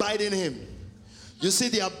and abide in him. You see,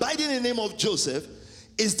 the abiding in him of Joseph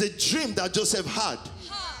is the dream that Joseph had.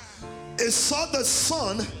 He saw the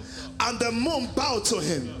sun and the moon bow to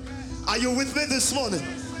him. Are you with me this morning?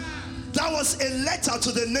 That was a letter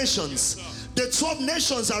to the nations, the 12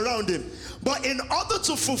 nations around him. But in order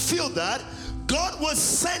to fulfill that, God was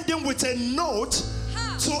sending with a note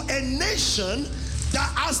to a nation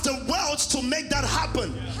that has the wealth to make that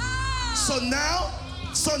happen. So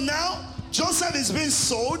now, Joseph is being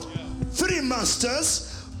sold, 3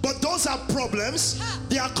 masters, but those are problems.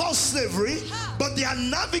 They are called slavery, but they are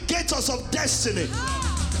navigators of destiny.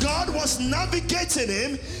 God was navigating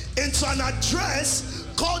him into an address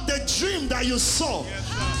called the dream that you saw.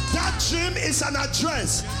 That dream is an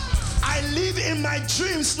address. I live in my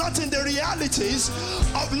dreams, not in the realities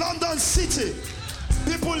of London City.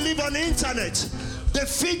 People live on the internet. They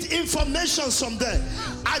feed information from there.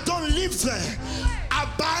 I don't live there.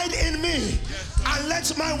 Abide in me and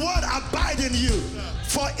let my word abide in you.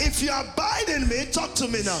 For if you abide in me, talk to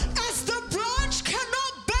me now. As the branch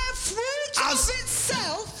cannot bear fruit of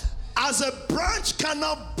itself. As a branch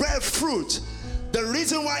cannot bear fruit, the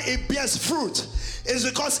reason why it bears fruit is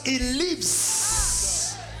because it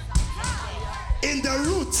lives in the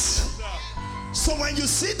root. So when you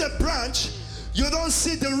see the branch, you don't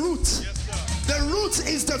see the root. The root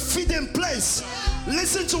is the feeding place.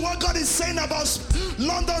 Listen to what God is saying about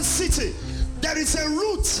London City. There is a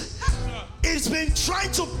root. It's been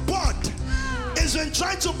trying to bud. It's been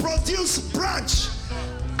trying to produce branch.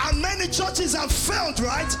 And many churches have failed,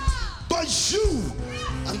 right? But you,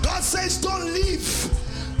 and God says, don't leave.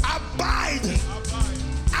 Abide.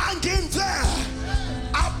 Hang in there.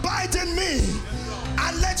 Abide in me.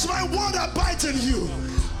 And let my word abide in you.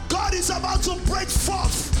 God is about to break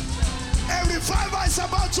forth. A revival is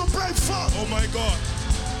about to break forth. Oh my God.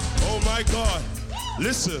 Oh my God.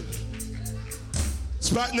 Listen.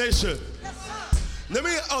 Spat Nation. Let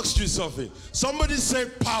me ask you something. Somebody say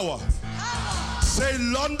power. Say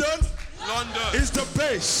London. London is the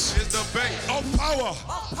base. Is the base of power.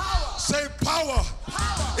 Say power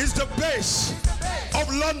is the base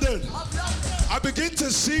of London. I begin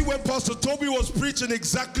to see when Pastor Toby was preaching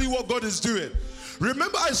exactly what God is doing.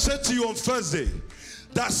 Remember I said to you on Thursday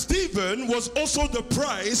that Stephen was also the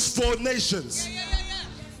prize for nations.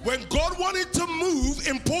 When God wanted to move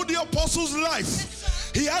in Paul the Apostle's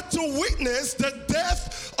life, he had to witness the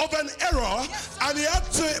death of an era, and he had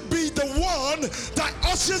to be the one that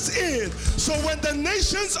ushers in. So when the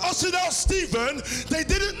nations ushered out Stephen, they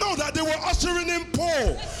didn't know that they were ushering in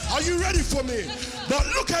Paul. Are you ready for me? But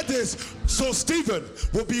look at this. So Stephen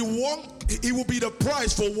will be he will be the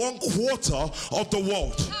prize for 1/4 of the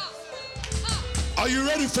world. Are you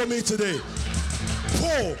ready for me today?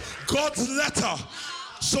 Paul, God's letter.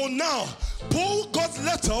 So now, Paul, God's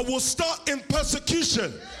letter will start in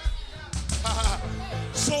persecution.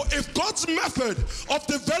 So if God's method of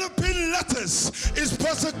developing letters is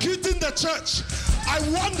persecuting the church, I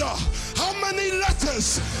wonder how many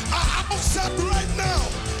letters are outside right now.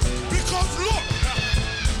 Because look,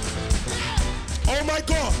 oh my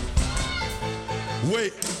God.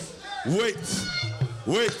 Wait.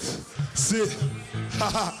 See,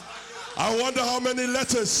 I wonder how many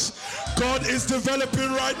letters God is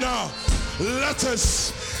developing right now.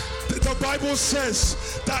 Letters. The Bible says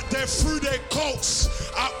that they're through their cults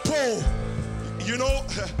at Paul. You know,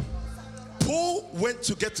 Paul went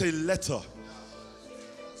to get a letter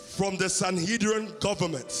from the Sanhedrin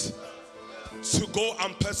government to go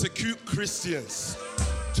and persecute Christians,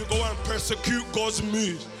 to go and persecute God's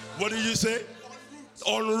mood. What did you say?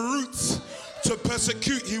 En route to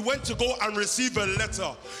persecute, he went to go and receive a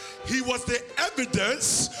letter. He was the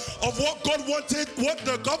evidence of what God wanted, what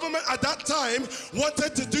the government at that time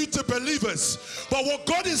wanted to do to believers. But what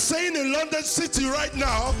God is saying in London City right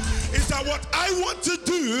now is that what I want to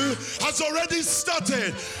do has already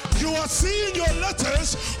started. You are seeing your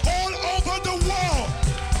letters all over the world.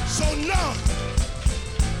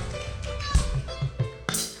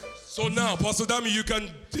 So now, Pastor Dami, you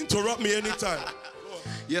can interrupt me anytime.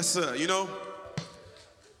 Yes, sir. You know,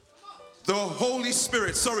 the Holy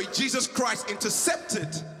Spirit, Jesus Christ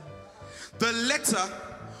intercepted the letter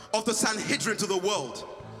of the Sanhedrin to the world.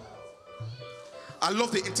 I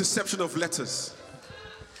love the interception of letters.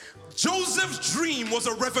 Joseph's dream was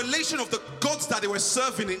a revelation of the gods that they were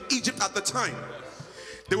serving in Egypt at the time.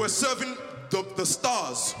 They were serving the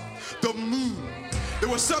stars, the moon. They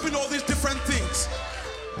were serving all these different things.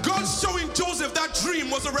 God showing Joseph that dream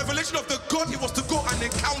was a revelation of the God he was to go and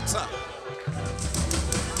encounter.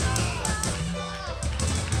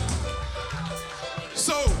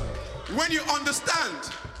 So, when you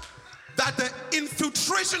understand that the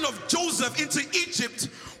infiltration of Joseph into Egypt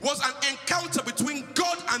was an encounter between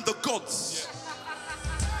God and the gods.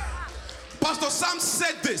 Pastor Sam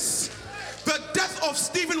said this. The death of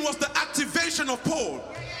Stephen was the activation of Paul.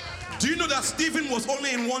 Do you know that Stephen was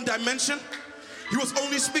only in one dimension? He was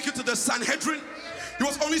only speaking to the Sanhedrin. He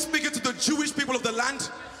was only speaking to the Jewish people of the land.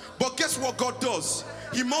 But guess what God does?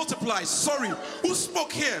 He multiplies. Sorry, who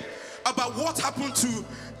spoke here about what happened to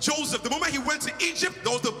Joseph? The moment he went to Egypt,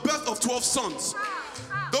 there was the birth of 12 sons.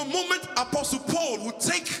 The moment Apostle Paul would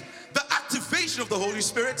take the activation of the Holy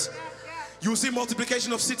Spirit, you will see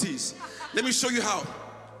multiplication of cities. Let me show you how.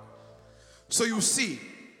 So you see,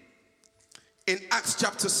 in Acts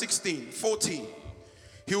chapter 16, 14,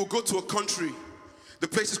 he will go to a country. The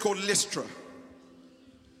place is called Lystra.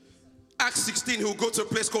 Acts 16, he will go to a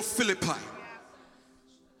place called Philippi.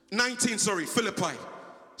 19, Philippi.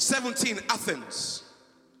 17, Athens.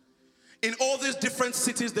 In all these different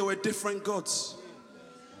cities, there were different gods.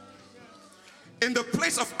 In the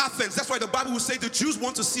place of Athens, that's why the Bible will say the Jews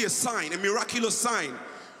want to see a sign, a miraculous sign.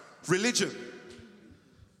 Religion.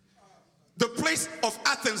 The place of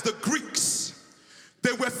Athens, the Greeks,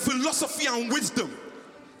 they were philosophy and wisdom.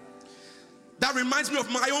 That reminds me of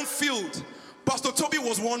my own field. Pastor Toby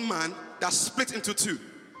was one man that split into two.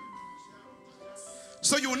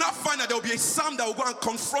 So you will not find that there will be a psalm that will go and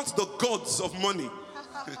confront the gods of money.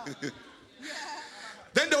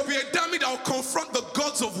 Then there will be a dummy that will confront the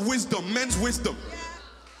gods of wisdom, men's wisdom.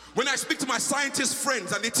 When I speak to my scientist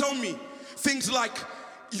friends and they tell me things like,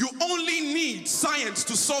 you only need science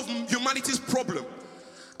to solve humanity's problem,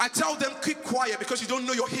 I tell them, keep quiet because you don't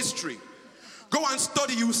know your history. Go and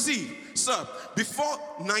study, you will see. Sir, before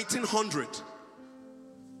 1900,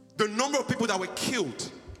 the number of people that were killed,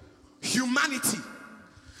 humanity,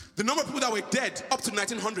 the number of people that were dead up to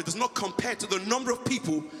 1900 does not compare to the number of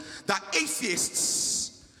people that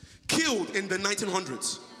atheists killed in the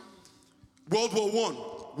 1900s. World War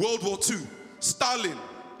I, World War II, Stalin,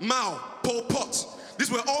 Mao, Pol Pot. These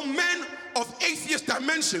were all men of atheist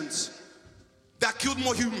dimensions that killed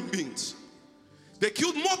more human beings. They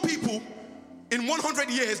killed more people in 100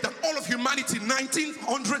 years than all of humanity,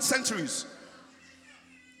 1900 centuries.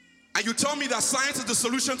 And you tell me that science is the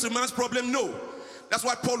solution to man's problem? No. That's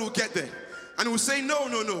why Paul will get there. And he will say, no.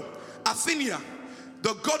 Athenia,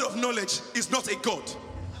 the god of knowledge, is not a god.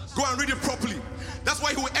 Go and read it properly. That's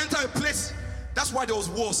why he will enter a place. That's why there was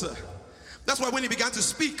war, sir. That's why when he began to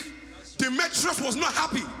speak, Demetrius was not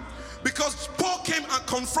happy. Because Paul came and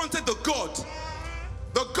confronted the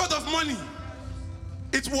god of money.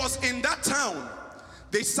 It was in that town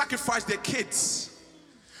they sacrificed their kids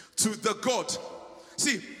to the god.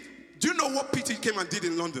 See, do you know what Peter came and did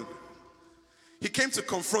in London? He came to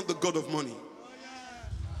confront the god of money.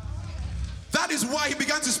 That is why he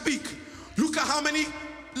began to speak. Look at how many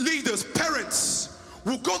leaders, parents,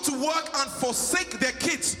 will go to work and forsake their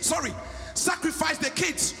kids. Sacrifice their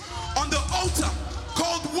kids on the altar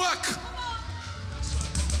called work.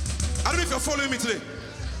 I don't know if you're following me today.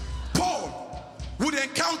 Paul would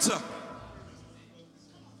encounter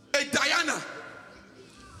a Diana.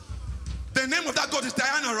 The name of that god is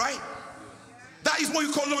Diana, right? That is what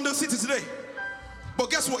you call London City today. But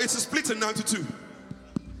guess what? It's split in 92.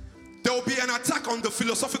 There will be an attack on the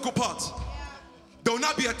philosophical part. There will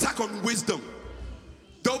not be an attack on wisdom.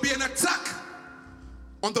 There will be an attack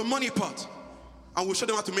on the money part. And we'll show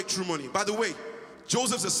them how to make true money. By the way,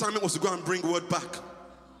 Joseph's assignment was to go and bring word back.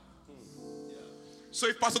 So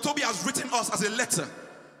if Pastor Toby has written us as a letter,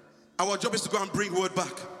 our job is to go and bring word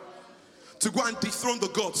back. To go and dethrone the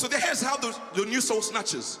God. So here's how the new soul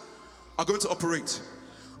snatchers are going to operate.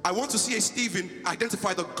 I want to see a Stephen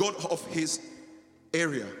identify the God of his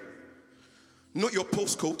area. Not your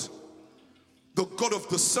postcode. The God of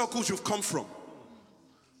the circles you've come from.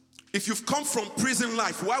 If you've come from prison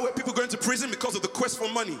life, why were people going to prison? Because of the quest for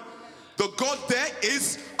money. The God there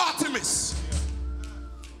is Artemis.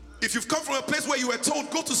 If you've come from a place where you were told,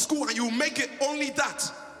 go to school and you will make it, only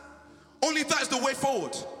that. Only that is the way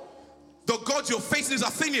forward. The God you're facing is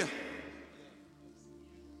Athenia.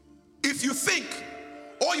 If you think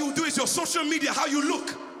all you do is your social media, how you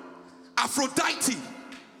look, Aphrodite,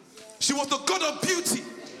 she was the god of beauty.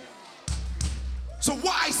 So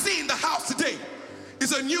what I see in the house today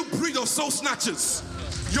is a new breed of soul snatchers.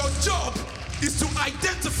 Your job is to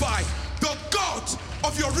identify the God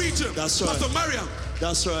of your region. That's right. Pastor Mariam.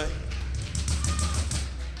 That's right.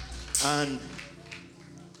 And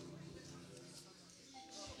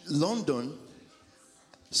London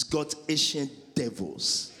has got ancient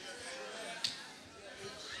devils.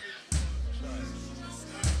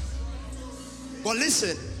 But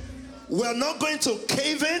listen, we are not going to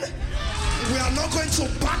cave in. We are not going to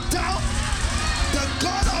back down. The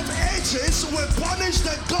God of ages will punish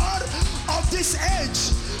the God of this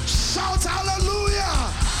age. Shout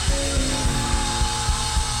hallelujah.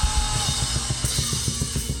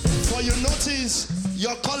 For you notice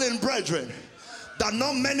you're calling brethren that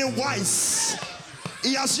not many wise.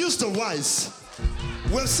 He has used the wise.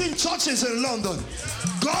 We've seen churches in London.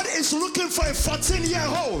 God is looking for a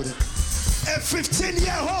 14-year-old, a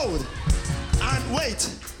 15-year-old. And wait,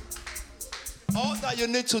 all that you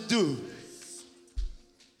need to do,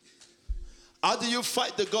 how do you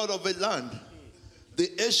fight the God of a land? The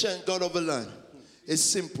ancient God of a land. It's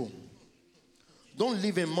simple. Don't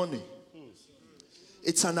live in money.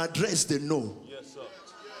 It's an address they know. Yes, sir.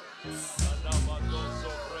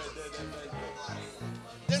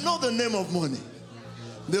 They know the name of money.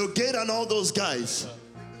 Bill Gates and all those guys.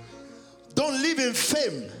 Don't live in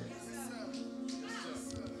fame.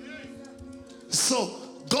 So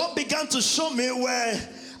God began to show me where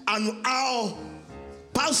and how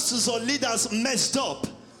pastors or leaders messed up.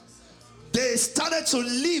 They started to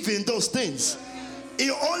live in those things. He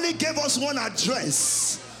only gave us one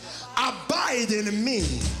address. Abide in me,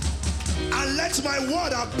 and let my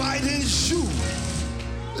word abide in you.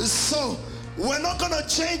 So we're not gonna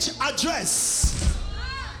change address.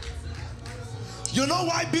 You know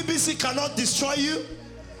why BBC cannot destroy you?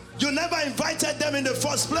 You never invited them in the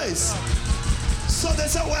first place. So they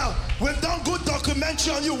said, well, we've done good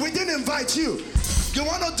documentary on you. We didn't invite you. You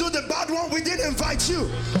want to do the bad one? We didn't invite you.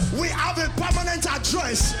 We have a permanent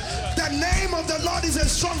address. The name of the Lord is a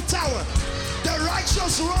strong tower. The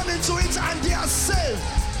righteous run into it and they are saved.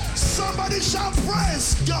 Somebody shall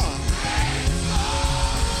praise God.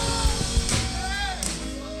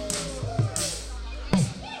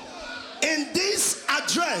 In this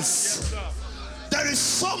address, there is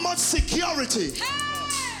so much security.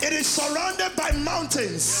 It is surrounded by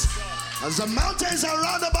mountains. As the mountains are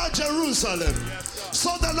round about Jerusalem,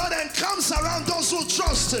 so the Lord encamps around those who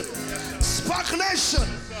trust Him. Spark Nation,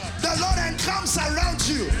 the Lord encamps around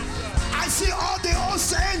you. I see all the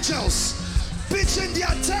host angels pitching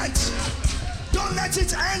their tent. Don't let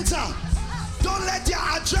it enter. Don't let their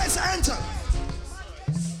address enter.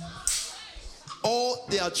 All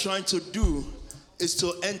they are trying to do is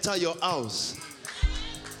to enter your house.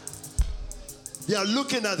 They are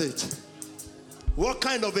looking at it. What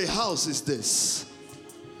kind of a house is this?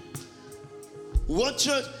 What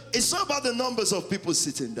church? It's not about the numbers of people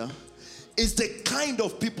sitting down. It's the kind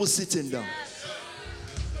of people sitting down.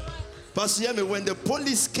 Pastor Yemi, when the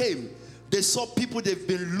police came, they saw people they've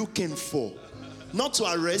been looking for. Not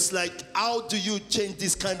to arrest, like, how do you change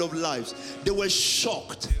this kind of lives? They were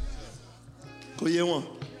shocked. Koyewan.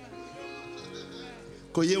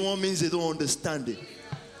 Koyewan means they don't understand it.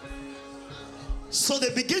 So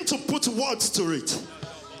they begin to put words to it.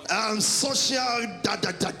 Social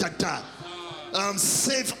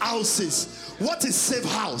safe houses. What is safe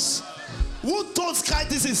house? Who told Sky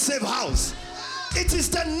this is safe house? It is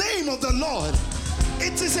the name of the Lord.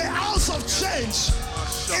 It is a house of change.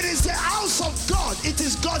 It is the house of God. It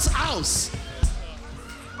is God's house.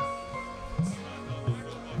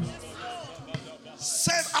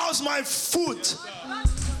 Safe house, my foot.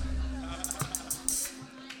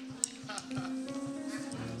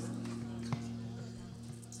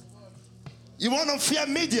 You want to fear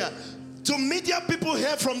media? Do media people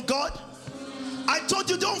hear from God? I told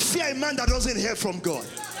you, don't fear a man that doesn't hear from God.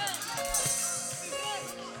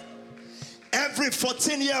 Every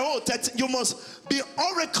 14-year-old, you must be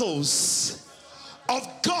oracles of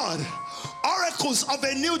God, oracles of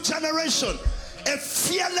a new generation, a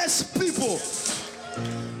fearless people.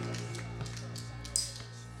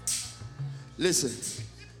 Listen.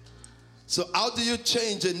 So how do you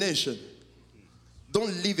change a nation?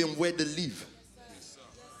 Don't live in where they live.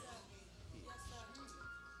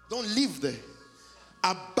 Don't live there.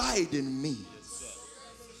 Abide in me.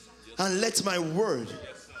 And let my word.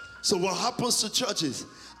 So what happens to churches?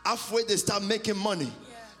 Halfway they start making money.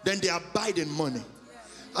 Then they abide in money.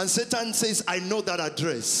 And Satan says, I know that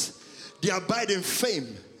address. They abide in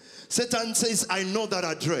fame. Satan says, I know that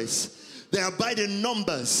address. They abide in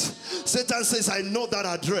numbers. Satan says, I know that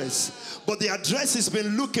address. But the address he's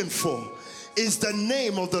been looking for is the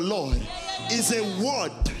name of the Lord. Is a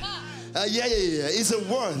word. It's a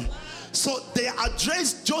word. So the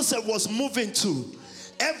address Joseph was moving to,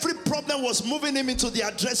 every problem was moving him into the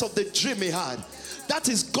address of the dream he had. That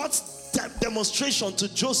is God's demonstration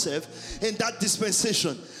to Joseph in that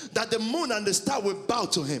dispensation, that the moon and the star will bow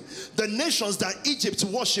to him. The nations that Egypt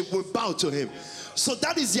worship will bow to him. So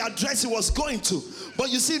that is the address he was going to. But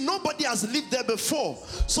you see, nobody has lived there before,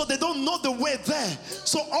 so they don't know the way there.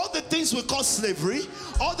 So all the things we call slavery,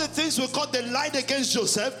 all the things we call they lied against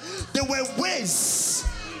Joseph, they were ways.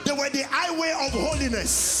 They were the highway of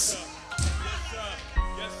holiness.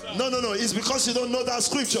 No, it's because you don't know that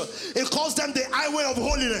scripture. It calls them the highway of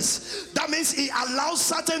holiness. That means he allows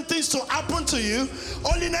certain things to happen to you.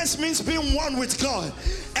 Holiness means being one with God.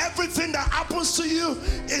 Everything that happens to you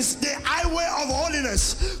is the highway of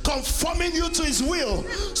holiness, conforming you to his will.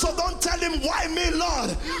 So don't tell him, why me,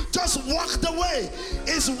 Lord? Just walk the way.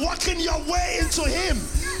 It's walking your way into him.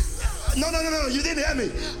 No, you didn't hear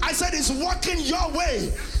me. I said it's walking your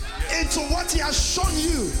way into what he has shown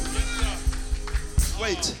you.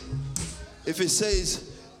 Wait, if it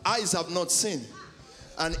says eyes have not seen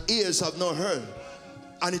and ears have not heard,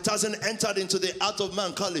 and it hasn't entered into the heart of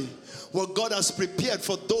man, Kali, what God has prepared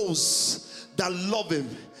for those that love him.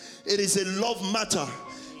 It is a love matter.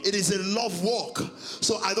 It is a love walk.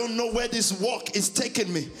 So I don't know where this walk is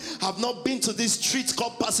taking me. I've not been to this street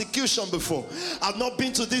called persecution before. I've not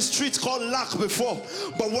been to this street called lack before.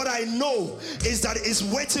 But what I know is that it's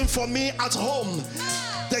waiting for me at home.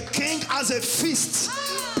 The king has a feast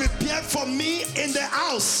prepared for me in the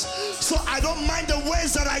house. So I don't mind the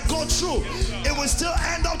ways that I go through. It will still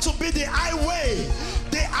end up to be the highway.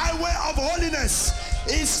 The highway of holiness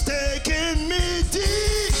is taking me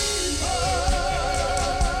deep.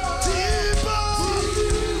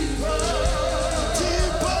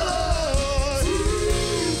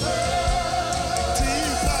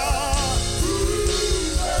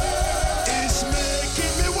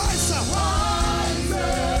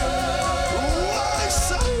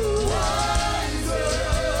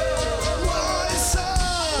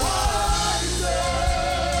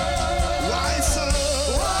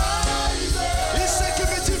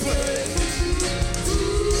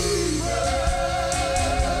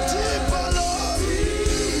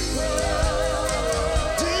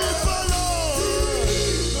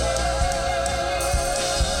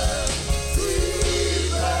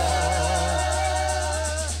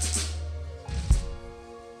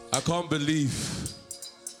 I can't believe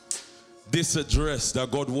this address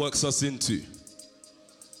that God works us into.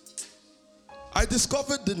 I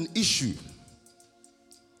discovered an issue.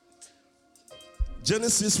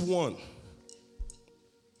 Genesis 1.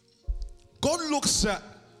 God looks at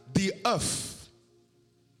the earth,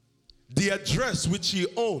 the address which he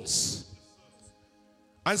owns,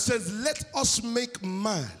 and says, let us make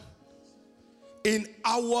man in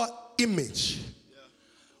our image.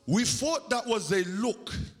 We thought that was a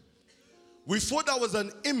look. We thought that was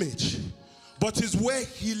an image, but it's where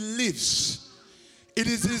he lives. It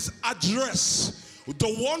is his address. The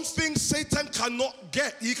one thing Satan cannot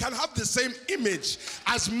get, he can have the same image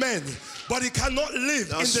as men, but he cannot live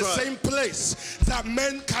in the same place that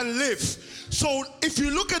men can live. So if you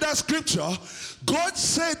look at that scripture, God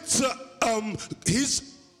said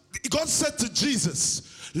to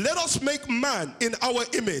Jesus, let us make man in our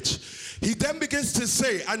image. He then begins to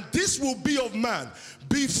say, and this will be of man,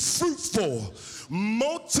 be fruitful,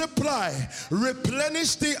 multiply,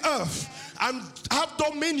 replenish the earth, and have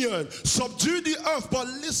dominion, subdue the earth. But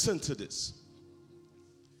listen to this.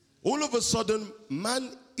 All of a sudden,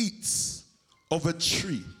 man eats of a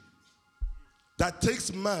tree that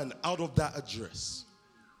takes man out of that address.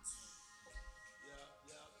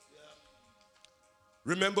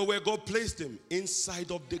 Remember where God placed him?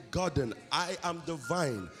 Inside of the garden. I am the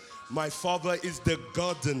vine. My Father is the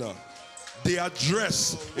gardener. The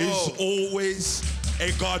address is always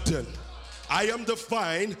a garden. I am the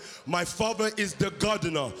vine. My Father is the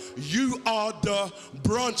gardener. You are the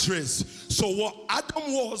branches. So what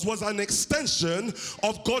Adam was an extension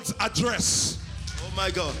of God's address. Oh my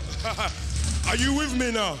God. Are you with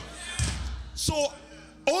me now? So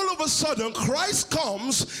all of a sudden, Christ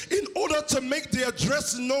comes in order to make the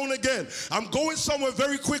address known again. I'm going somewhere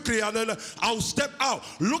very quickly and then I'll step out.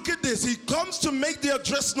 Look at this. He comes to make the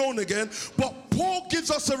address known again, but Paul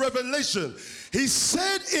gives us a revelation. He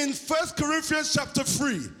said in 1 Corinthians chapter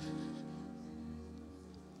 3,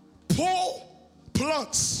 Paul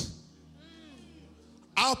plants,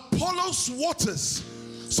 Apollos waters.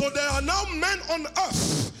 So there are now men on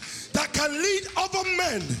earth that can lead other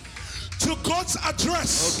men to God's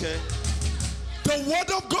address. Okay. The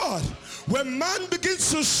word of God When man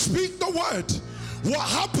begins to speak the word, what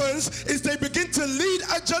happens is they begin to lead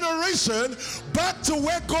a generation back to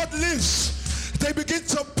where God lives. They begin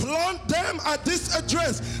to plant them at this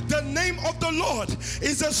address. The name of the Lord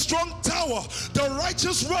is a strong tower. The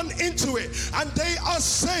righteous run into it and they are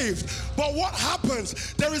saved. But what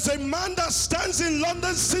happens? There is a man that stands in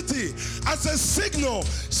London City as a signal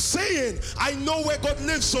saying, I know where God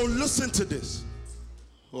lives, so listen to this.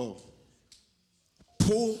 Oh.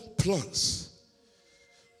 Paul plants.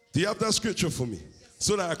 Do you have that scripture for me?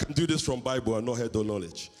 So that I can do this from Bible and not head or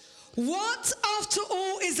knowledge. What after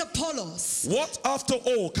all is Apollos? What after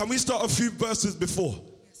all? Can we start a few verses before?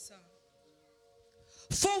 Yes, sir.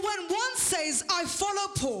 For when one says, I follow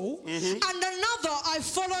Paul, and another, I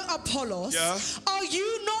follow Apollos, are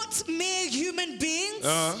you not mere human beings?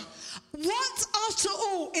 What after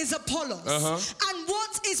all is Apollos? And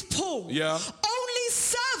what is Paul? Only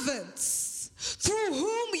servants through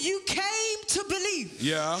whom you came to believe.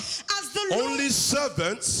 As the Lord, only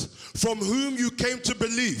servants from whom you came to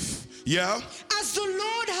believe. As the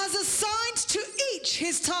Lord has assigned to each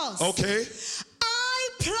his task. Okay. I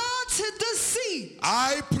planted the seed.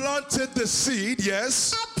 I planted the seed,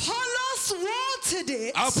 yes. Apollos watered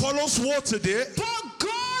it. Apollos watered it. But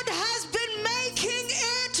God has been making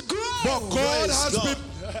it grow. But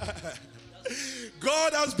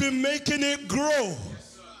God has been making it grow.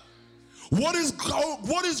 What is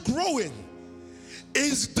growing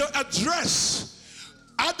is the address.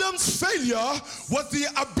 Adam's failure was the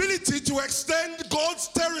ability to extend God's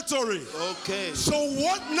territory. Okay. So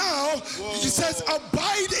what now? He says,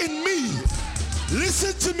 abide in me.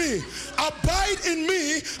 Listen to me. Abide in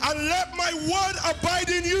me and let my word abide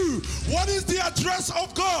in you. What is the address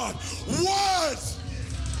of God? Word.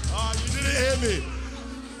 You didn't hear me.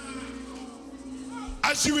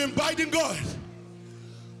 As you abide in God.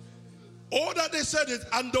 All that they said is,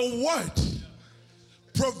 and the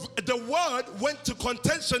word went to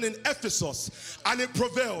contention in Ephesus and it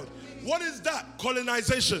prevailed. What is that?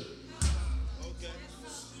 Colonization. Okay.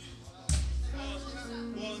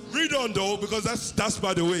 Read on though, because that's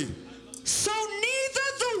by the way. So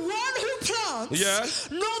neither the one who plants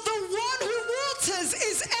nor the one who waters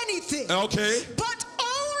is anything. Okay. But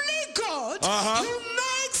only God who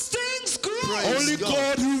makes things grow. Only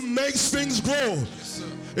God who makes things grow.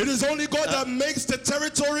 It is only God that makes the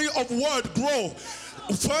territory of word grow.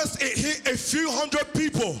 First it hit a few hundred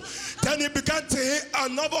people, then it began to hit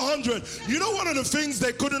another 100. You know, one of the things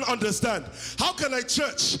they couldn't understand, how can a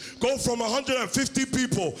church go from 150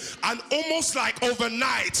 people and almost like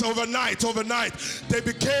overnight they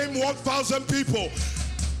became 1,000 people?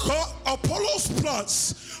 Apollos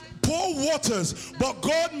plants, Paul waters, but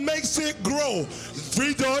God makes it grow.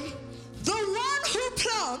 Read on. The one who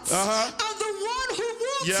plants and the one who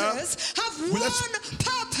waters have one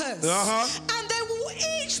purpose, and they will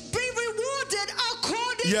each be rewarded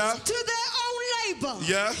according to their own labor.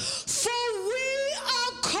 For we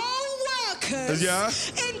are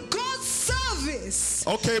co-workers in God's service.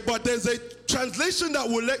 Okay, but there's a translation that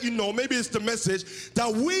will let you know, maybe it's the message,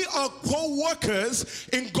 that we are co-workers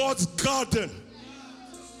in God's garden.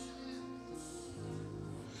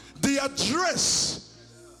 The address,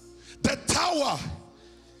 the tower,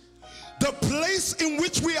 the place in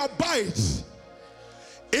which we abide,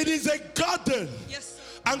 it is a garden. Yes.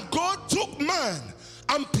 And God took man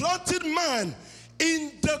and planted man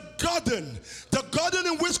in the garden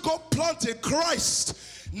in which God planted Christ.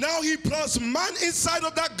 Now he plants man inside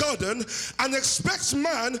of that garden and expects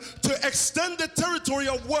man to extend the territory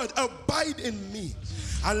of word. Abide in me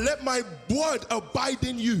and let my word abide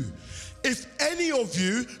in you. If any of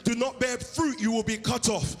you do not bear fruit, you will be cut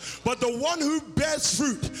off. But the one who bears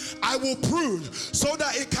fruit, I will prune so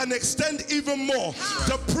that it can extend even more.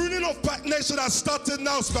 The pruning of Pack Nation has started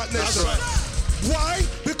now, Pack Nation. Why?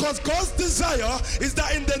 Because God's desire is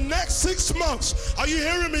that in the next 6 months, are you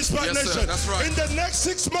hearing me, Pack Nation? Sir, that's right. In the next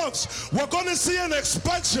 6 months, we're going to see an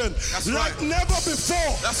expansion like never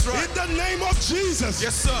before. That's right. In the name of Jesus.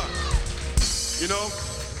 Yes, sir. You know,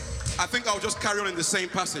 I think I'll just carry on in the same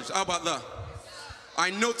passage. How about that? I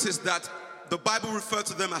noticed that the Bible referred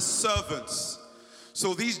to them as servants.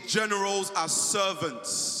 So these generals are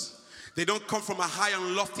servants. They don't come from a high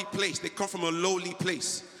and lofty place. They come from a lowly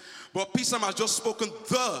place. But P. Sam has just spoken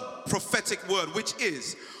the prophetic word, which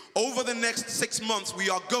is, over the next 6 months, we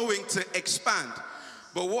are going to expand.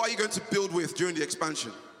 But what are you going to build with during the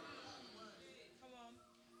expansion?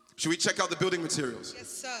 Should we check out the building materials? Yes,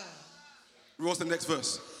 sir. What's the next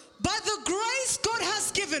verse? By the grace God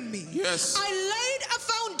has given me, yes, I laid a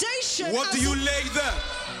foundation. What do you lay there?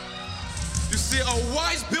 You see, a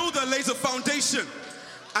wise builder lays a foundation.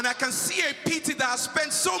 And I can see a PT that has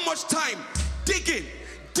spent so much time digging.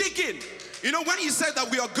 You know, when he said that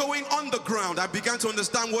we are going underground, I began to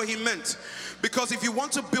understand what he meant. Because if you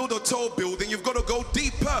want to build a tall building, you've got to go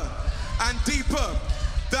deeper and deeper.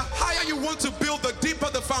 The higher you want to build, the deeper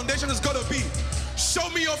the foundation has got to be. Show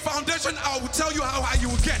me your foundation, I will tell you how high you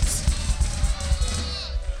will get.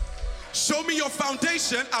 Show me your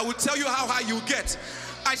foundation, I will tell you how high you will get.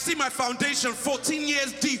 I see my foundation 14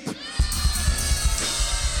 years deep.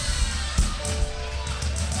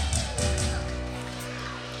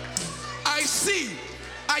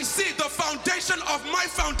 I see the foundation of my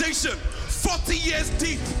foundation 40 years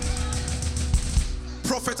deep.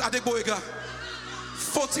 Prophet Adegboyega,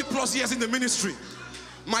 40 plus years in the ministry.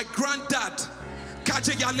 My granddad,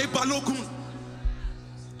 Kajeyale Balogun,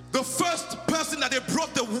 the first person that they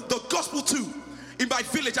brought the gospel to in my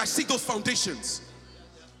village. I see those foundations.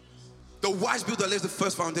 The wise builder lays the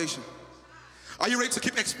first foundation. Are you ready to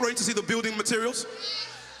keep exploring to see the building materials?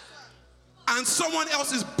 And someone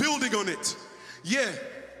else is building on it. Yeah.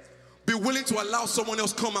 Be willing to allow someone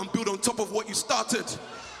else come and build on top of what you started.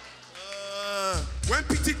 When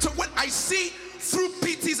I see through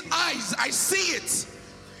PT's eyes, I see it.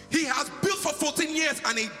 He has built for 14 years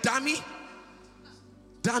and a damn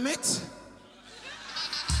it.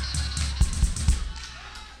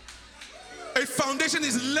 A foundation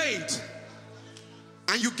is laid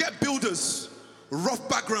and you get builders, rough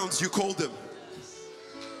backgrounds you call them.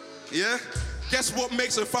 Yeah? Guess what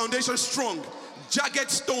makes a foundation strong? Jagged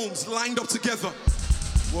stones lined up together.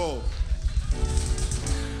 Whoa.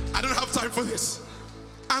 I don't have time for this.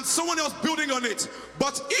 And someone else building on it.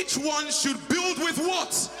 But each one should build with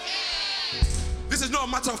what? This is not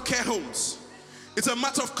a matter of care homes. It's a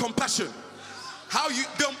matter of compassion.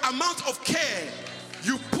 The amount of care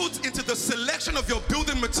you put into the selection of your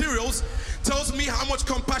building materials tells me how much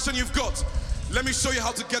compassion you've got. Let me show you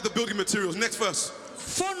how to get the building materials. Next verse.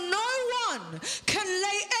 For no one can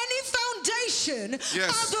lay any foundation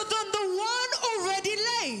other than the one already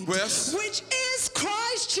laid, which is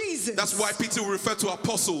Christ Jesus. That's why Peter will refer to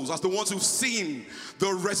apostles as the ones who've seen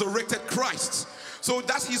the resurrected Christ. So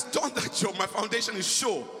he's done that job. My foundation is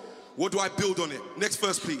sure. What do I build on it? Next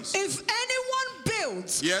verse, please. If anyone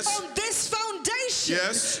builds on this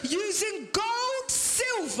foundation using gold,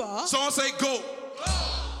 silver. Someone say gold.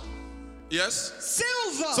 Yes.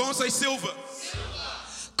 Silver. Someone say silver.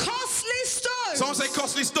 Costly stones. Someone say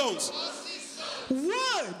costly stones.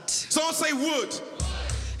 Wood. Someone say wood.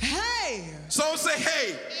 Hay. Someone say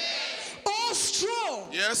hay. Or straw.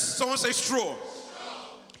 Yes. Someone say straw.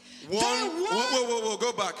 Whoa.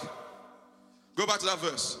 Go back. Go back to that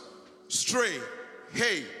verse. Stray,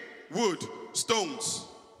 hay, wood, stones,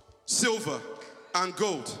 silver, and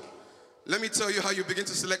gold. Let me tell you how you begin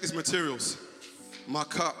to select these materials.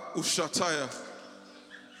 Maka Ushataya,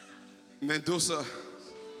 Mendoza.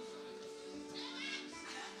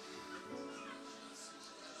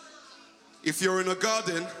 If you're in a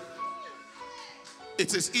garden,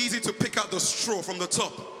 it is easy to pick out the straw from the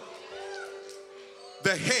top.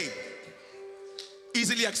 The hay,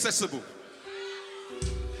 easily accessible.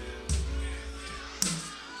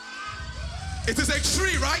 It is a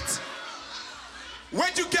tree, right?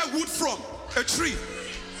 Where'd you get wood from? A tree.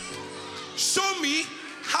 Show me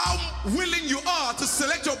how willing you are to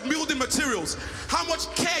select your building materials, how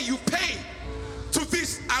much care you pay to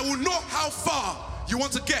this. I will know how far you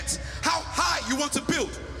want to get, how high you want to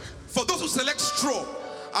build. For those who select straw,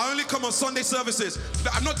 I only come on Sunday services.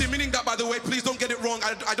 I'm not demeaning that, by the way. Please don't get it wrong.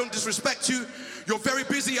 I don't disrespect you. You're very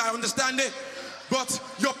busy. I understand it. But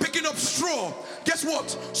you're picking up straw. Guess what?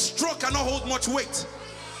 Straw cannot hold much weight.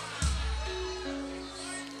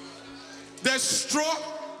 There's straw.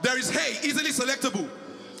 There is hay, easily selectable.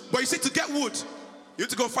 But you see, to get wood, you need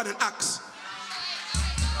to go find an axe.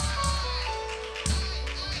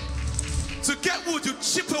 To get wood, you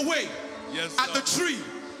chip away at the tree.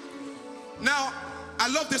 Now, I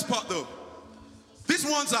love this part though. These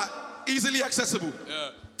ones are easily accessible. Yeah.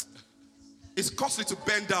 It's costly to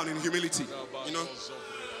bend down in humility, you know.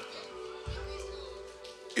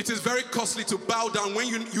 It is very costly to bow down when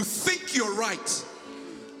you think you're right,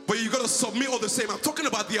 but you got to submit all the same. I'm talking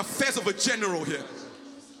about the affairs of a general here.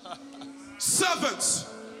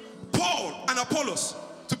 Servants, Paul and Apollos.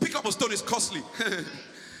 To pick up a stone is costly,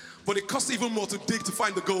 but it costs even more to dig to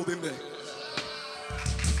find the gold in there.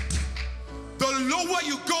 The lower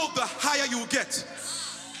you go, the higher you will get.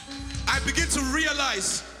 I begin to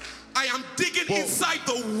realize I am digging inside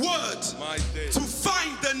the word to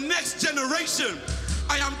find the next generation.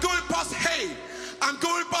 I am going past hay. I'm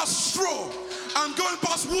going past straw. I'm going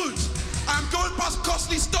past wood. I'm going past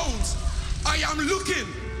costly stones. I am looking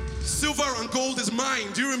Silver and gold is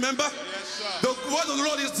mine. Do you remember? Yes, sir. The word of the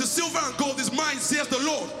Lord is, the silver and gold is mine, says the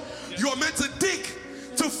Lord. You are meant to dig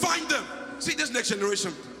to find them. See, this next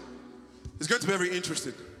generation is going to be very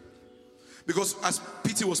interesting. Because as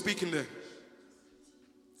Peter was speaking there,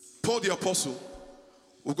 Paul the apostle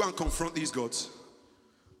will go and confront these gods.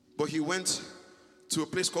 But he went to a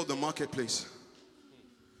place called the marketplace.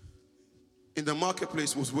 In the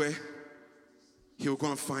marketplace was where he will go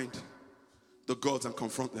and find the gods and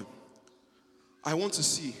confront them. I want to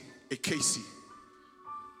see a Casey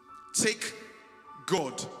take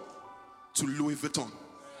God to Louis Vuitton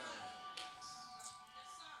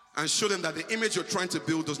and show them that the image you're trying to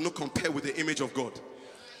build does not compare with the image of God.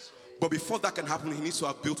 But before that can happen, he needs to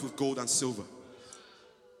have built with gold and silver.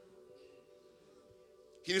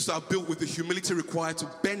 He needs to have built with the humility required to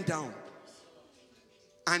bend down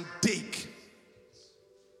and dig.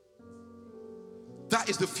 That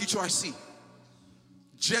is the future I see.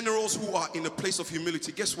 Generals who are in a place of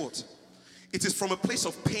humility. Guess what? It is from a place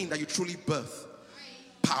of pain that you truly birth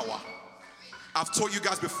power. I've told you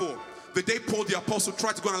guys before, the day Paul the apostle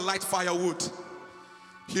tried to go and light firewood,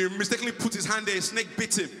 he mistakenly put his hand there, a snake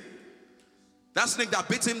bit him. That snake that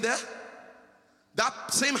bit him there,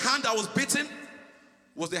 that same hand that was bitten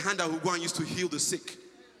was the hand that would go and use to heal the sick.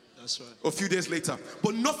 That's right. A few days later.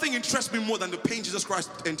 But nothing interests me more than the pain Jesus Christ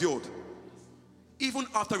endured. Even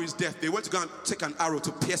after his death, they went to go and take an arrow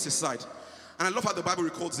to pierce his side. And I love how the Bible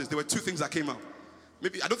records this. There were two things that came out.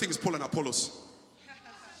 Maybe, I don't think it's Paul and Apollos.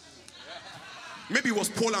 Maybe it was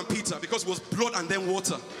Paul and Peter, because it was blood and then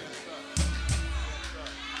water.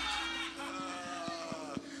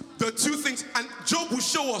 The two things, and Job will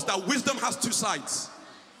show us that wisdom has two sides.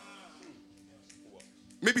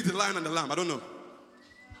 Maybe the lion and the lamb, I don't know.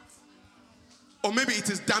 Or maybe it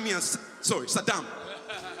is Saddam.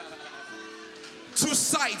 Two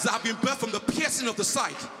sides that have been birthed from the piercing of the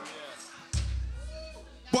side.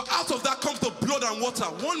 But out of that comes the blood and water.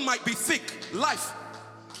 One might be thick, life.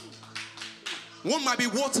 One might be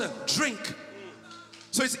water, drink.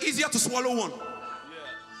 So it's easier to swallow one.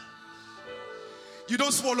 You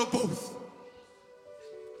don't swallow both.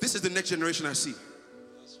 This is the next generation I see.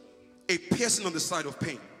 A piercing on the side of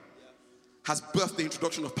pain has birthed the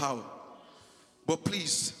introduction of power. But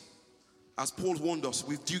please, as Paul warned us,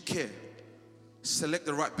 with due care, select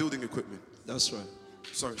the right building equipment. That's right.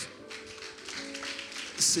 Sorry.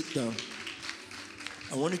 Sit down.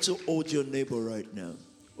 I want you to hold your neighbor right now.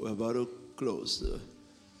 We're about to close.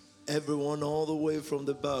 Everyone all the way from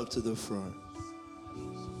the back to the front.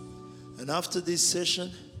 And after this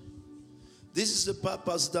session, this is the part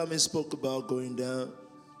Pastor Dami spoke about, going down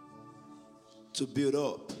to build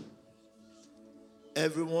up.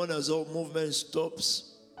 Everyone, as all movement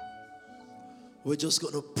stops, we're just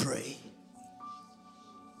going to pray.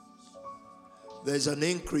 There's an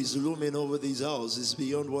increase looming over these houses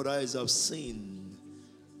beyond what eyes have seen.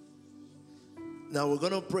 Now we're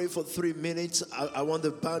going to pray for 3 minutes. I want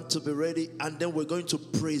the band to be ready, and then we're going to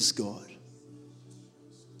praise God.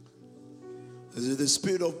 There's the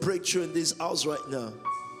spirit of breakthrough in this house right now.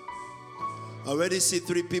 I already see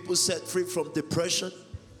 3 people set free from depression,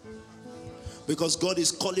 because God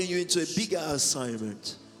is calling you into a bigger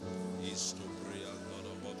assignment.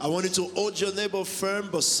 I want you to hold your neighbor firm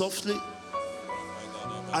but softly,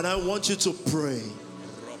 and I want you to pray.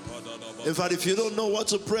 In fact, if you don't know what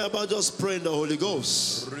to pray about, just pray in the Holy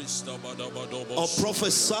Ghost or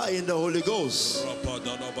prophesy in the Holy Ghost.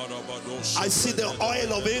 I see the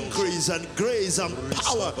oil of increase and grace and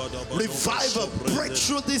power, revival, break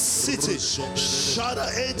through this city, shatter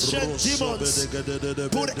ancient demons,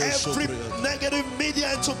 put every negative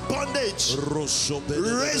media into bondage,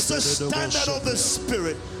 raise the standard of the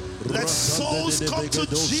Spirit. Let souls come to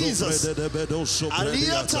Jesus.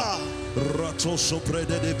 Aliata.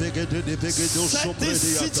 Set this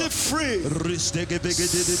city free. Set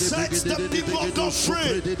the people of God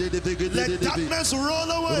free. Let darkness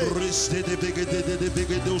roll away. Praise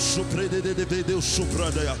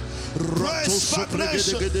back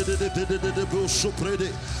nation.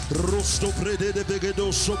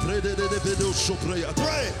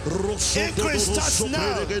 Pray. Increase starts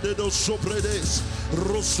now.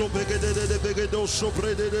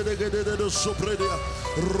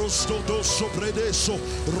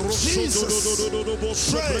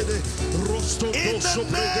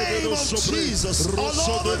 Jesus, all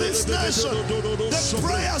over this nation, the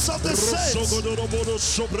prayers of the saints.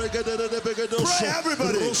 Pray,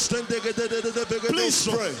 everybody. Please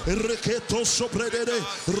pray.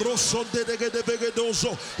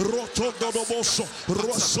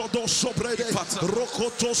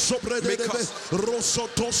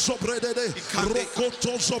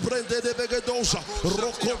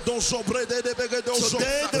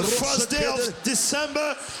 Today, the first day of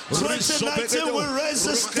December 2019, we raise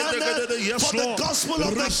the standard for the gospel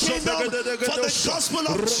of the kingdom, for the gospel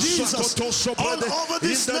of Jesus all over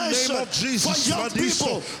this nation. For young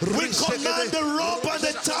people, we command the rope and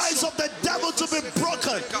the ties of the devil to be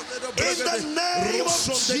broken in the name of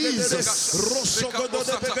Jesus.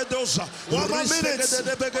 1 more minute.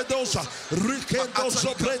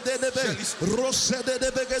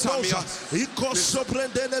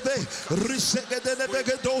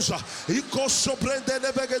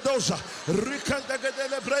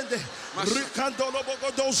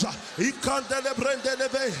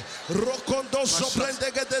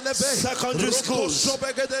 Secondary schools,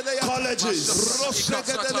 colleges,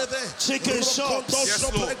 chicken shops,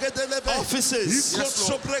 offices,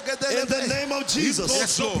 in the name of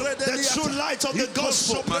Jesus, the true light of the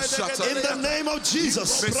gospel, in the name of Jesus.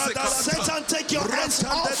 Satan, take your hands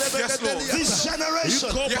off this generation,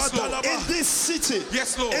 in this city,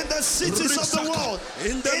 in the cities of the world,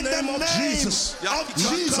 in the name of Jesus.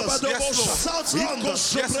 South London,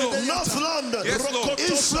 North London,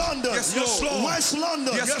 East London, West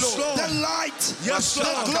London, the light, the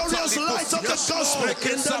glorious light of the gospel,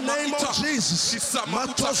 in the name of Jesus.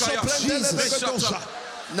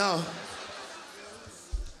 Now,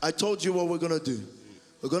 I told you what we're going to do.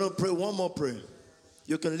 We're going to pray one more prayer.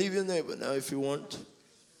 You can leave your neighbor now if you want.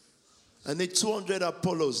 I need 200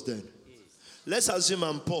 Apollos then. Let's assume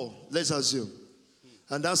I'm Paul. Let's assume.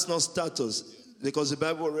 And that's not status. Because the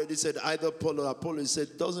Bible already said either Paul or Apollo. He said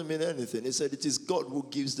it doesn't mean anything. He said it is God who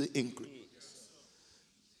gives the increase.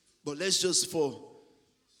 But let's just for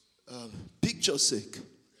picture's sake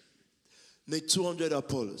need 200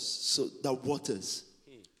 Apollos. So that waters.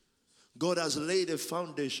 God has laid a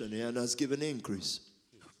foundation here and has given increase.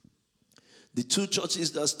 The two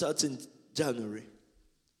churches that start in January,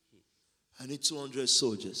 I need 200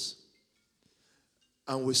 soldiers.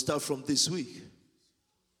 And we start from this week.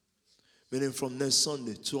 Meaning from next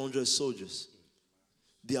Sunday, 200 soldiers.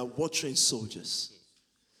 They are watering soldiers.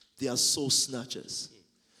 They are soul snatchers.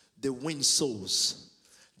 They win souls.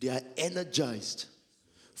 They are energized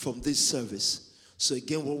from this service. So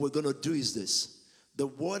again, what we're going to do is this. The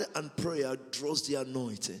word and prayer draws the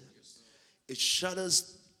anointing. It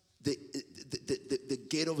shatters the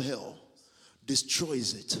gate of hell,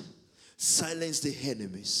 destroys it, silence the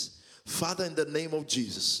enemies. Father, in the name of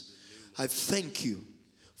Jesus, I thank you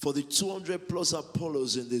for the 200 plus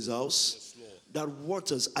Apollos in this house that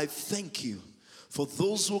waters. I thank you for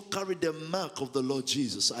those who carry the mark of the Lord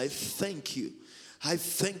Jesus. I thank you. I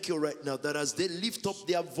thank you right now that as they lift up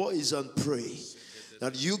their voice and pray,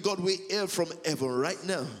 that you, God, will hear from heaven right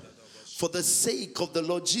now. For the sake of the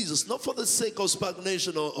Lord Jesus, not for the sake of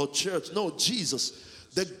stagnation or church. No, Jesus,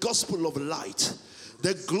 the gospel of light,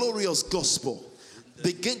 the glorious gospel.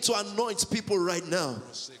 Begin to anoint people right now.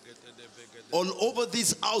 All over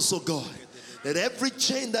this house, oh God, that every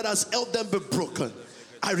chain that has held them be broken.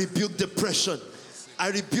 I rebuke depression. I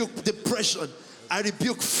rebuke depression. I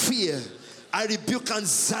rebuke fear. I rebuke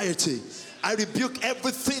anxiety. I rebuke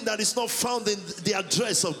everything that is not found in the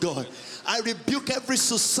address of God. I rebuke every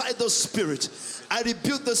suicidal spirit. I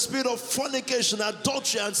rebuke the spirit of fornication,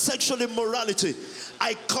 adultery, and sexual immorality.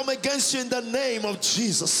 I come against you in the name of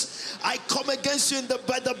Jesus. I come against you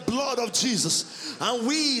by the blood of Jesus. And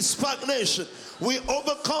we, Spark Nation, we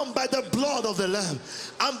overcome by the blood of the Lamb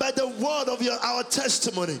and by the word of our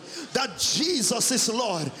testimony that Jesus is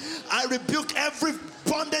Lord. I rebuke every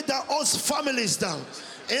bondage that holds families down.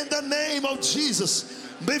 In the name of Jesus,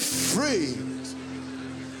 be free.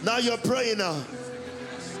 Now you're praying now.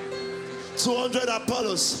 200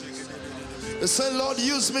 Apollos. They say, Lord,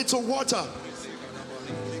 use me to water.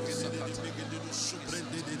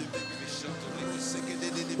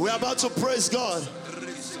 We're about to praise God.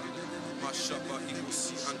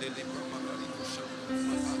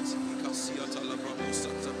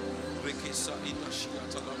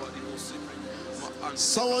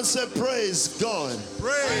 Someone said, praise God.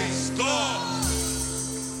 Praise God.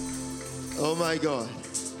 Oh my God.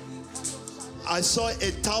 I saw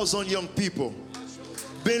 1,000 young people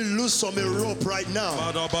being loose from a rope right now.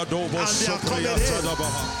 And they are coming in.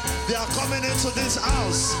 They are coming into this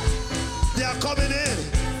house. They are coming in.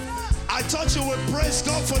 I thought you would praise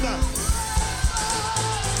God for that.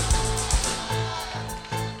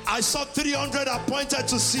 I saw 300 appointed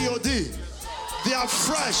to COD. They are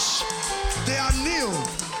fresh. They are new.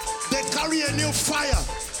 They carry a new fire.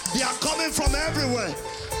 They are coming from everywhere.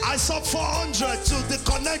 I saw 400 to the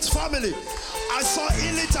Connect family. I saw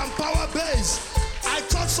Elite and Power Base. I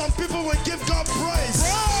thought some people would give God praise.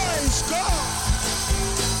 Praise God.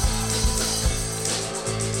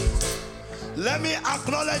 Let me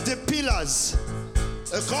acknowledge the pillars.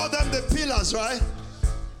 They call them the pillars, right?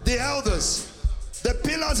 The elders. The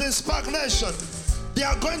pillars in Spark Nation. They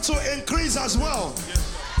are going to increase as well.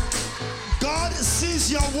 God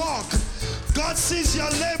sees your walk. God sees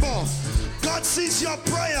your labor. God sees your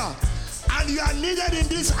prayer. And you are needed in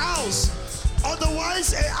this house.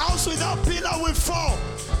 Otherwise, a house without pillar will fall.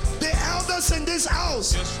 The elders in this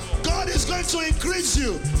house, God is going to increase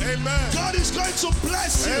you. Amen. God is going to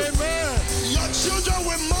bless you. Amen. Your children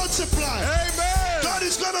will multiply. Amen. God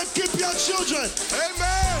is going to keep your children.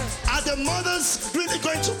 Amen. Are the mothers really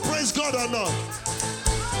going to praise God or not?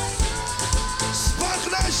 Spark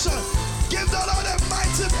Nation, give the Lord a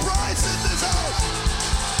mighty praise in this house.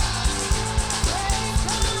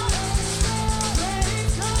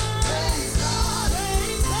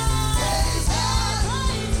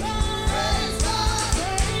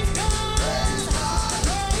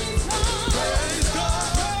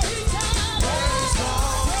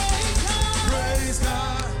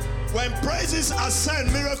 When praises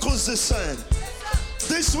ascend, miracles descend.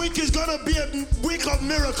 This week is going to be a week of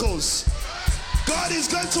miracles. God is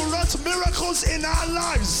going to wrought miracles in our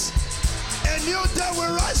lives. A new day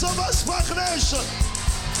will rise over Spark Nation.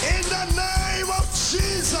 In the name of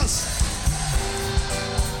Jesus.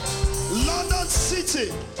 London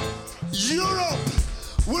City, Europe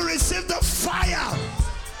will receive the fire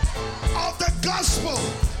of the gospel.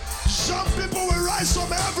 Young people will rise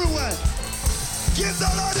from everywhere. Give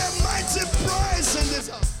the Lord a mighty praise in this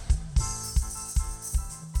house.